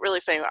what's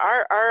really funny.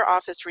 Our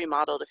office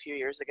remodeled a few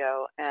years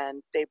ago,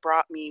 and they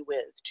brought me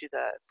to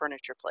the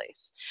furniture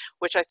place,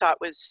 which I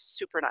thought was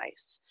super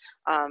nice.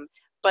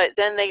 But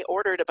then they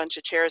ordered a bunch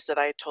of chairs that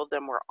I told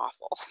them were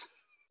awful.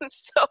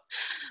 So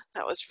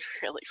that was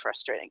really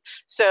frustrating.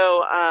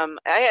 So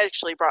I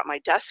actually brought my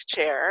desk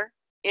chair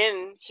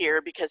in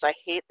here because I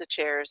hate the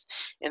chairs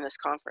in this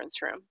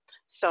conference room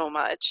so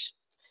much.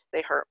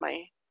 They hurt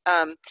my,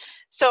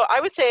 so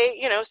I would say,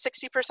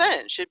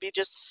 60% should be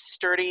just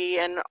sturdy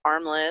and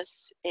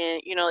armless.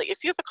 And, like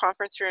if you have a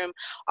conference room,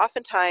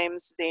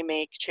 oftentimes they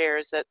make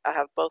chairs that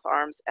have both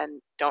arms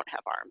and don't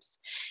have arms.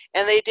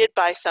 And they did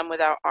buy some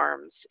without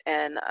arms.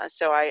 And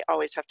so I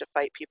always have to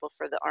fight people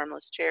for the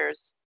armless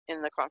chairs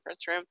in the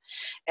conference room.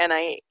 And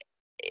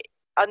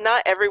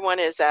not everyone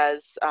is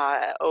as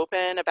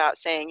open about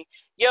saying,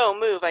 yo,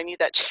 move, I need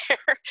that chair.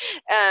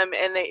 And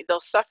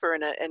they'll suffer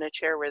in a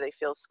chair where they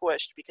feel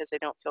squished because they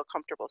don't feel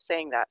comfortable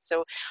saying that.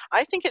 So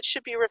I think it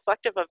should be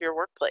reflective of your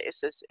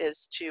workplace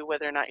as to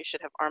whether or not you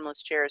should have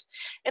armless chairs.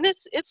 And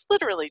it's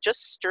literally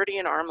just sturdy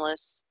and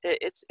armless.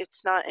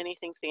 It's not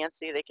anything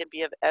fancy. They can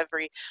be of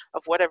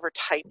whatever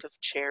type of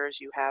chairs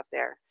you have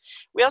there.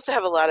 We also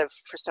have a lot of,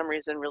 for some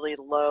reason, really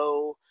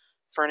low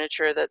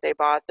furniture that they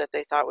bought that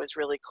they thought was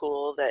really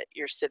cool that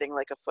you're sitting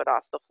like a foot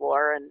off the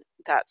floor, and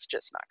that's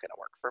just not going to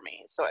work for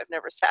me. So I've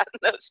never sat in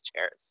those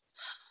chairs.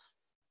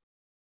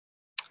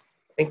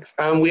 Thanks.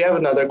 We have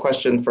another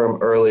question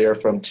from earlier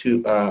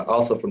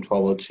also from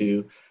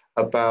 1202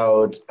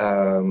 about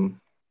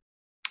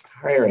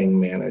hiring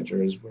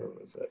managers. Where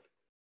was it?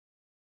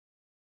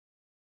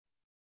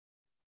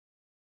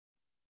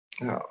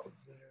 Oh,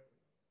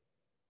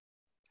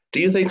 do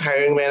you think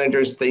hiring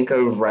managers think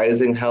of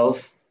rising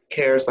health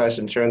care /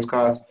 insurance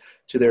costs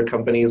to their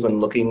companies when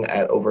looking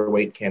at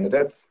overweight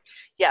candidates?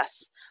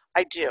 Yes,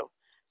 I do.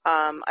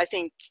 I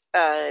think,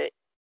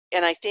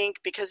 and I think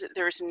because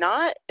there's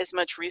not as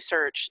much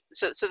research.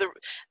 So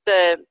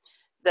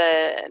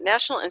the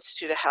National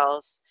Institute of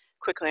Health.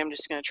 Quickly, I'm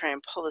just going to try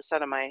and pull this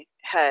out of my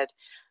head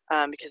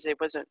because I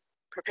wasn't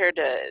prepared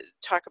to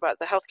talk about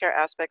the healthcare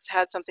aspects.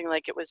 Had something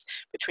like it was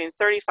between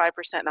 35%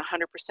 and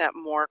 100%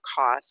 more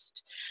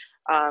cost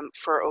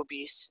for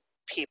obese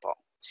people.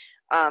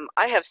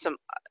 I have some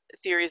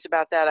theories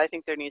about that. I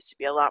think there needs to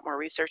be a lot more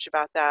research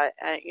about that.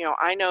 And,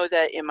 I know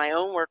that in my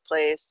own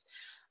workplace,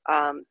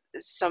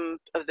 some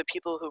of the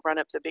people who run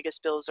up the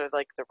biggest bills are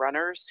like the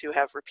runners who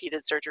have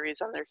repeated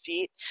surgeries on their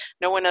feet.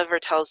 No one ever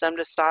tells them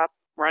to stop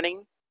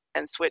running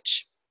and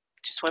switch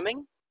to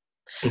swimming.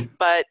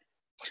 But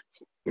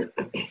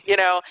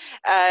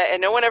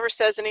and no one ever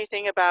says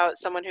anything about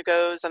someone who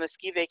goes on a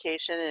ski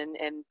vacation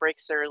and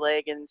breaks their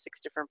leg in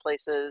 6 different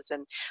places.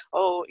 And,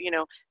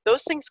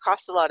 those things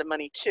cost a lot of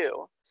money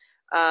too.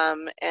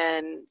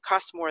 and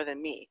costs more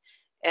than me.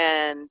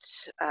 And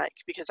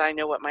because I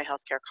know what my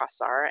healthcare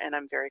costs are, and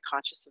I'm very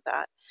conscious of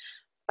that.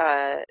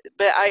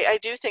 But I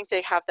do think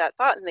they have that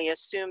thought, and they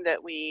assume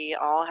that we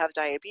all have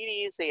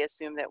diabetes. They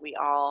assume that we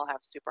all have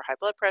super high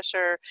blood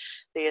pressure.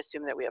 They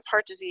assume that we have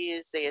heart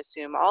disease. They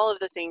assume all of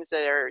the things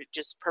that are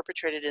just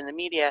perpetrated in the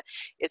media.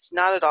 It's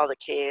not at all the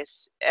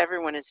case.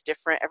 Everyone is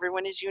different.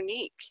 Everyone is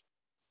unique.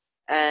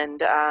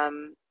 And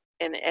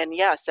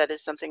yes, that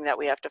is something that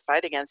we have to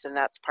fight against, and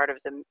that's part of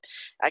the.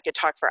 I could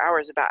talk for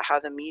hours about how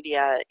the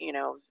media,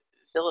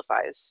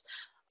 vilifies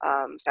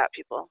fat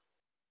people,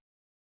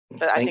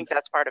 but I think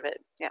that's part of it.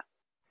 Yeah.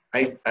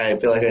 I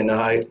feel like I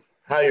know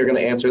how you're going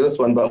to answer this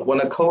one, but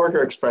when a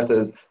coworker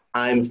expresses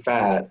 "I'm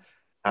fat,"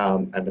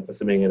 I'm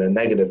assuming in a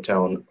negative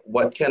tone,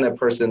 what can a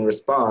person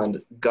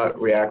respond? Gut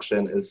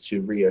reaction is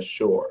to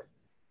reassure.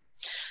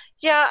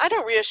 Yeah, I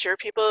don't reassure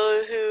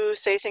people who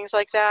say things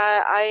like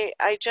that.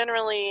 I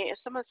generally, if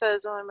someone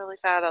says, "Oh, I'm really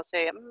fat," I'll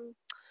say,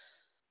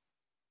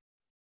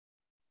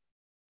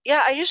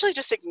 yeah, I usually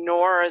just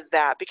ignore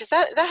that because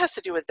that has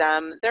to do with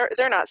them.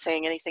 They're not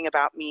saying anything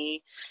about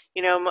me.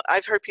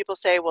 I've heard people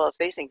say, "Well, if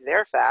they think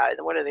they're fat,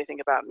 what do they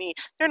think about me?"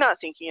 They're not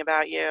thinking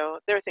about you.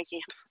 They're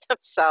thinking about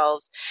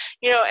themselves.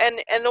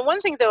 And the one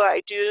thing though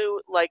I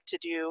do like to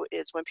do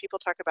is when people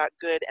talk about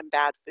good and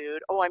bad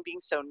food. Oh, I'm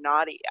being so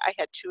naughty. I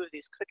had 2 of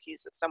these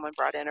cookies that someone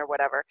brought in or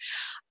whatever.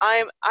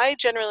 I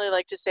generally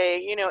like to say,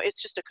 it's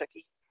just a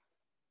cookie.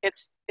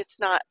 It's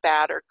not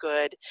bad or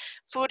good.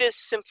 Food is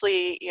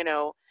simply,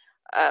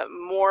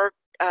 more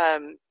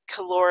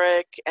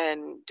caloric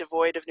and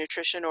devoid of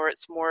nutrition, or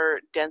it's more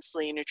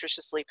densely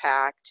nutritiously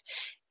packed.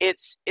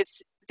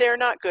 They're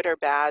not good or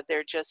bad.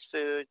 They're just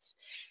foods,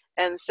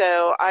 and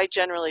so I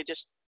generally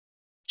just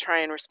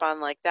try and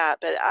respond like that.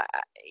 But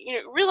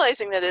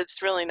realizing that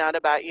it's really not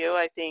about you,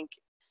 I think,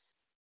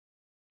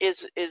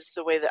 is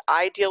the way that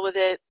I deal with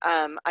it.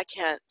 I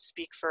can't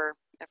speak for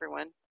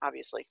everyone,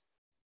 obviously,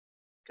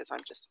 because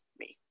I'm just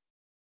me.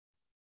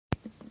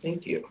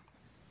 Thank you.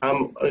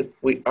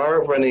 We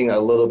are running a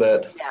little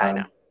bit. Yeah, I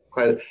know.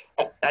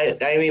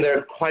 I mean, there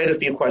are quite a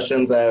few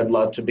questions that I would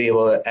love to be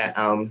able to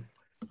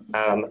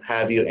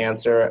have you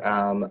answer.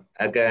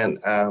 Again,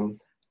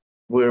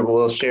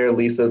 we'll share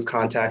Lisa's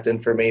contact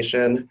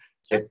information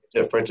to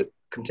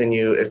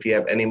continue if you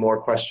have any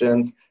more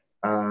questions.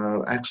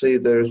 Actually,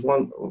 there's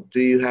one. Do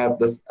you have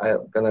this?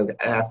 I'm going to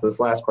ask this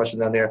last question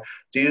down here.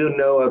 Do you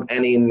know of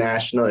any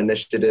national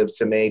initiatives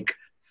to make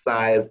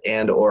size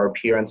and/or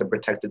appearance a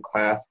protected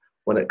class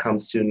when it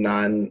comes to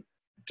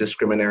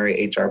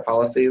non-discriminatory HR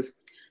policies?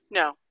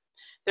 No,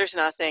 there's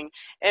nothing.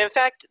 In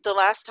fact, the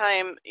last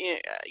time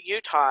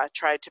Utah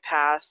tried to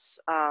pass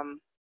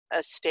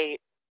a state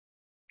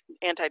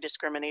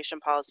anti-discrimination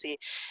policy,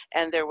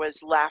 and there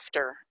was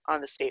laughter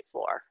on the state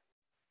floor.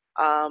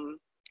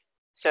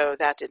 So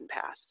that didn't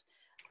pass.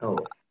 Oh.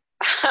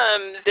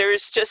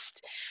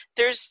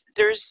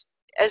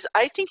 As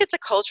I think it's a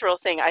cultural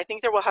thing. I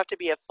think there will have to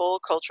be a full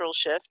cultural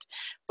shift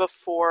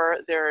before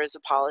there is a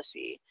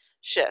policy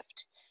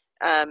shift,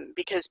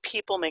 because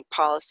people make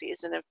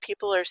policies, and if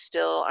people are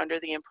still under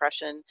the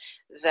impression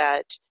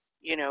that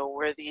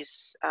we're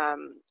these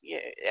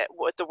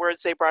what the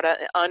words they brought out,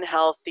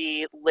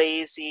 unhealthy,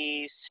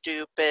 lazy,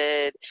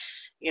 stupid,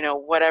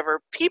 whatever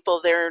people,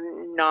 they're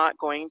not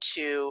going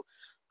to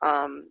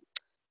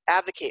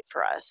advocate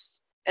for us.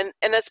 And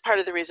that's part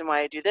of the reason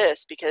why I do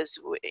this, because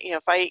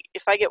if I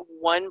get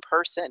one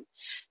person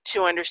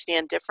to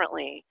understand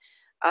differently,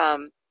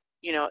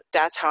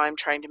 that's how I'm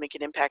trying to make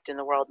an impact in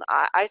the world. And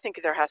I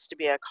think there has to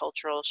be a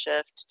cultural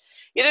shift.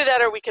 Either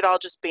that, or we could all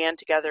just band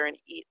together and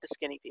eat the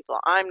skinny people.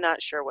 I'm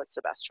not sure what's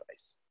the best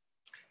choice.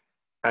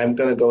 I'm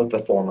going to go with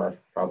the former,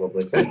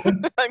 probably.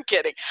 I'm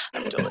kidding.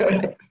 I'm totally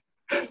kidding.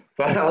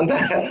 But on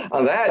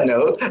that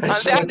note,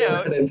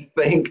 and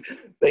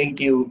thank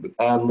you,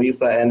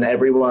 Lisa, and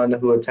everyone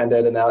who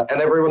attended and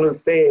everyone who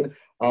stayed.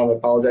 I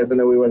apologize. I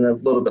know we went a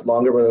little bit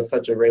longer, but it was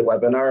such a great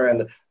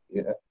webinar,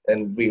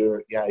 and we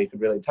were, you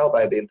could really tell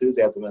by the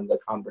enthusiasm and the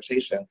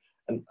conversation.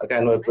 And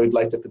again, if we'd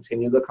like to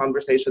continue the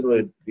conversation,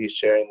 we'd be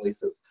sharing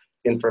Lisa's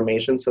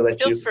information so that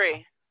feel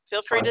free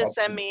to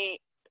send me.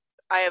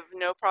 I have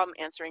no problem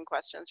answering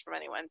questions from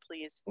anyone,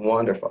 please.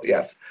 Wonderful,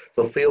 yes.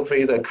 So feel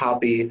free to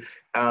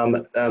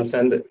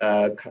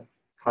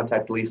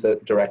contact Lisa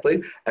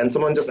directly. And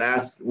someone just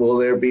asked, will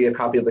there be a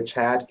copy of the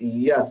chat?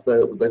 Yes,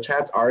 the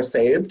chats are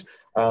saved.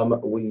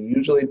 We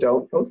usually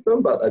don't post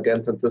them, but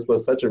again, since this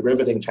was such a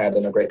riveting chat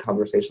and a great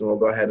conversation, we'll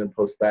go ahead and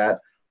post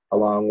that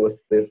along with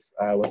this,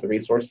 with the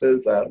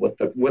resources, with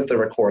the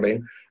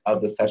recording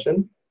of the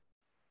session.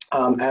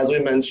 As we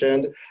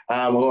mentioned,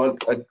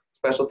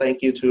 special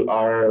thank you to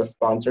our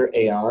sponsor,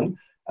 Aon.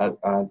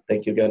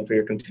 Thank you again for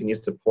your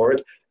continued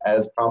support.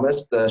 As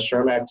promised, the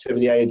SHRM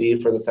activity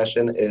ID for the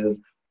session is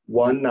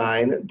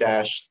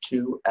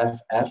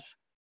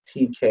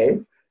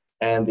 19-2FFTK,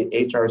 and the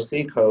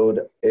HRC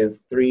code is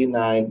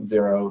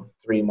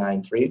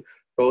 390393.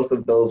 Both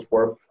of those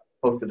were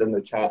posted in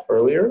the chat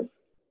earlier.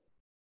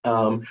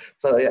 So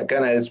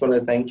again, I just want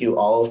to thank you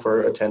all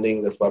for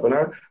attending this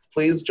webinar.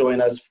 Please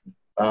join us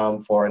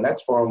for our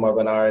next forum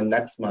webinar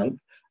next month.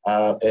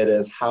 It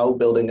is How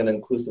Building an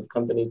Inclusive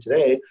Company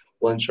Today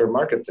Will Ensure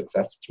Market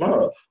Success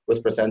Tomorrow,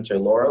 with presenter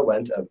Laura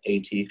Wendt of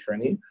A.T.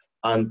 Kearney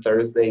on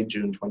Thursday,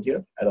 June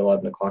 20th at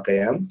 11 o'clock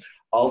a.m.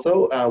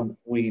 Also,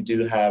 we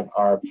do have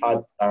our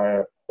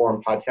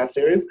forum podcast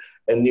series.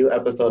 A new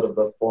episode of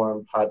the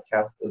forum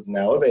podcast is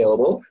now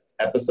available.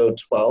 Episode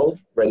 12,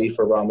 Ready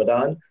for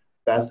Ramadan,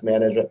 Best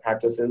Management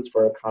Practices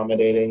for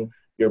Accommodating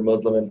Your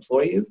Muslim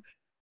Employees.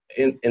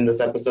 In this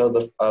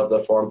episode of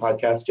the forum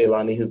podcast,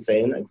 Jailani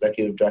Hussain,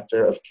 Executive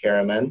Director of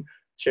Caramen,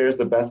 shares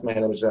the best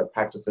management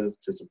practices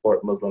to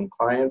support Muslim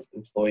clients,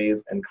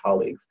 employees, and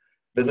colleagues.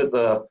 Visit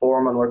the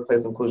forum on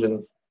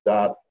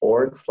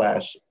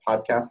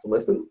workplaceinclusions.org/podcast to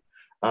listen.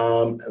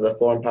 The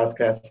forum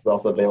podcast is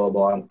also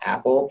available on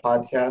Apple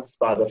Podcasts,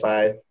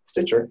 Spotify,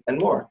 Stitcher, and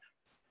more.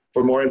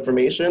 For more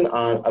information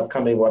on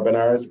upcoming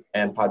webinars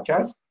and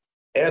podcasts,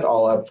 and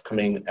all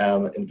upcoming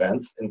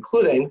events,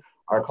 including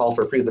our call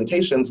for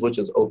presentations, which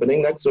is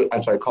opening next week,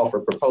 call for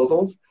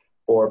proposals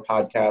for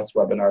podcasts,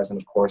 webinars, and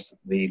of course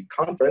the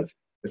conference,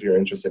 if you're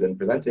interested in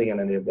presenting in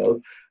any of those,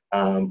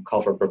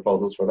 call for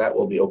proposals for that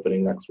will be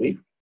opening next week.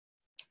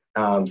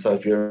 So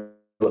if you're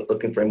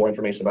looking for more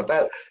information about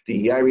that,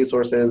 DEI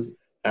resources,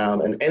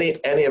 and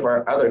any of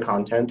our other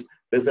content,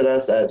 visit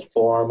us at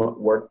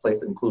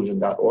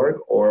forumworkplaceinclusion.org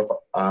or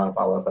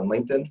follow us on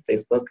LinkedIn,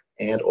 Facebook,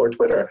 and or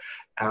Twitter.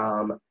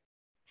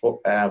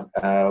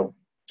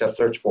 Just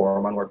search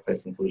Forum on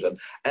Workplace Inclusion.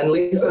 And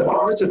Lisa, if you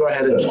wanted to go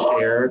ahead and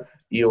share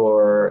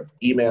your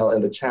email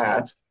in the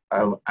chat,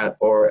 or I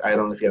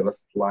don't know if you have a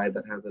slide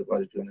that has it,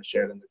 or if you want to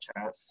share it in the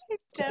chat.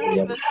 I don't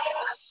have a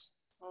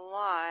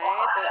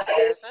slide that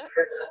shares it.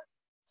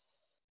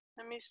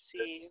 Let me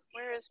see.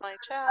 Where is my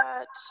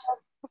chat?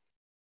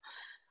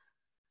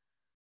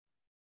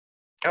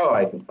 Oh,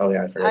 I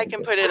forgot. I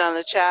can put it on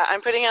the chat.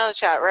 I'm putting it on the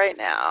chat right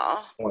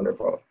now.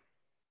 Wonderful.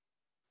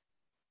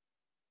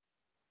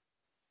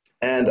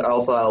 And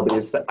also,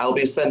 I'll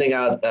be sending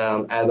out,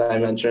 as I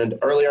mentioned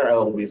earlier, I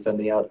will be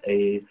sending out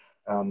a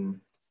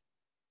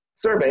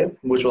survey,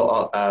 which will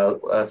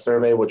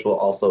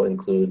also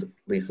include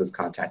Lisa's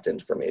contact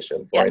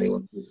information for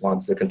anyone who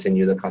wants to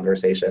continue the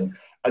conversation.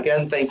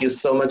 Again, thank you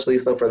so much,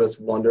 Lisa, for this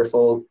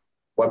wonderful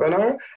webinar.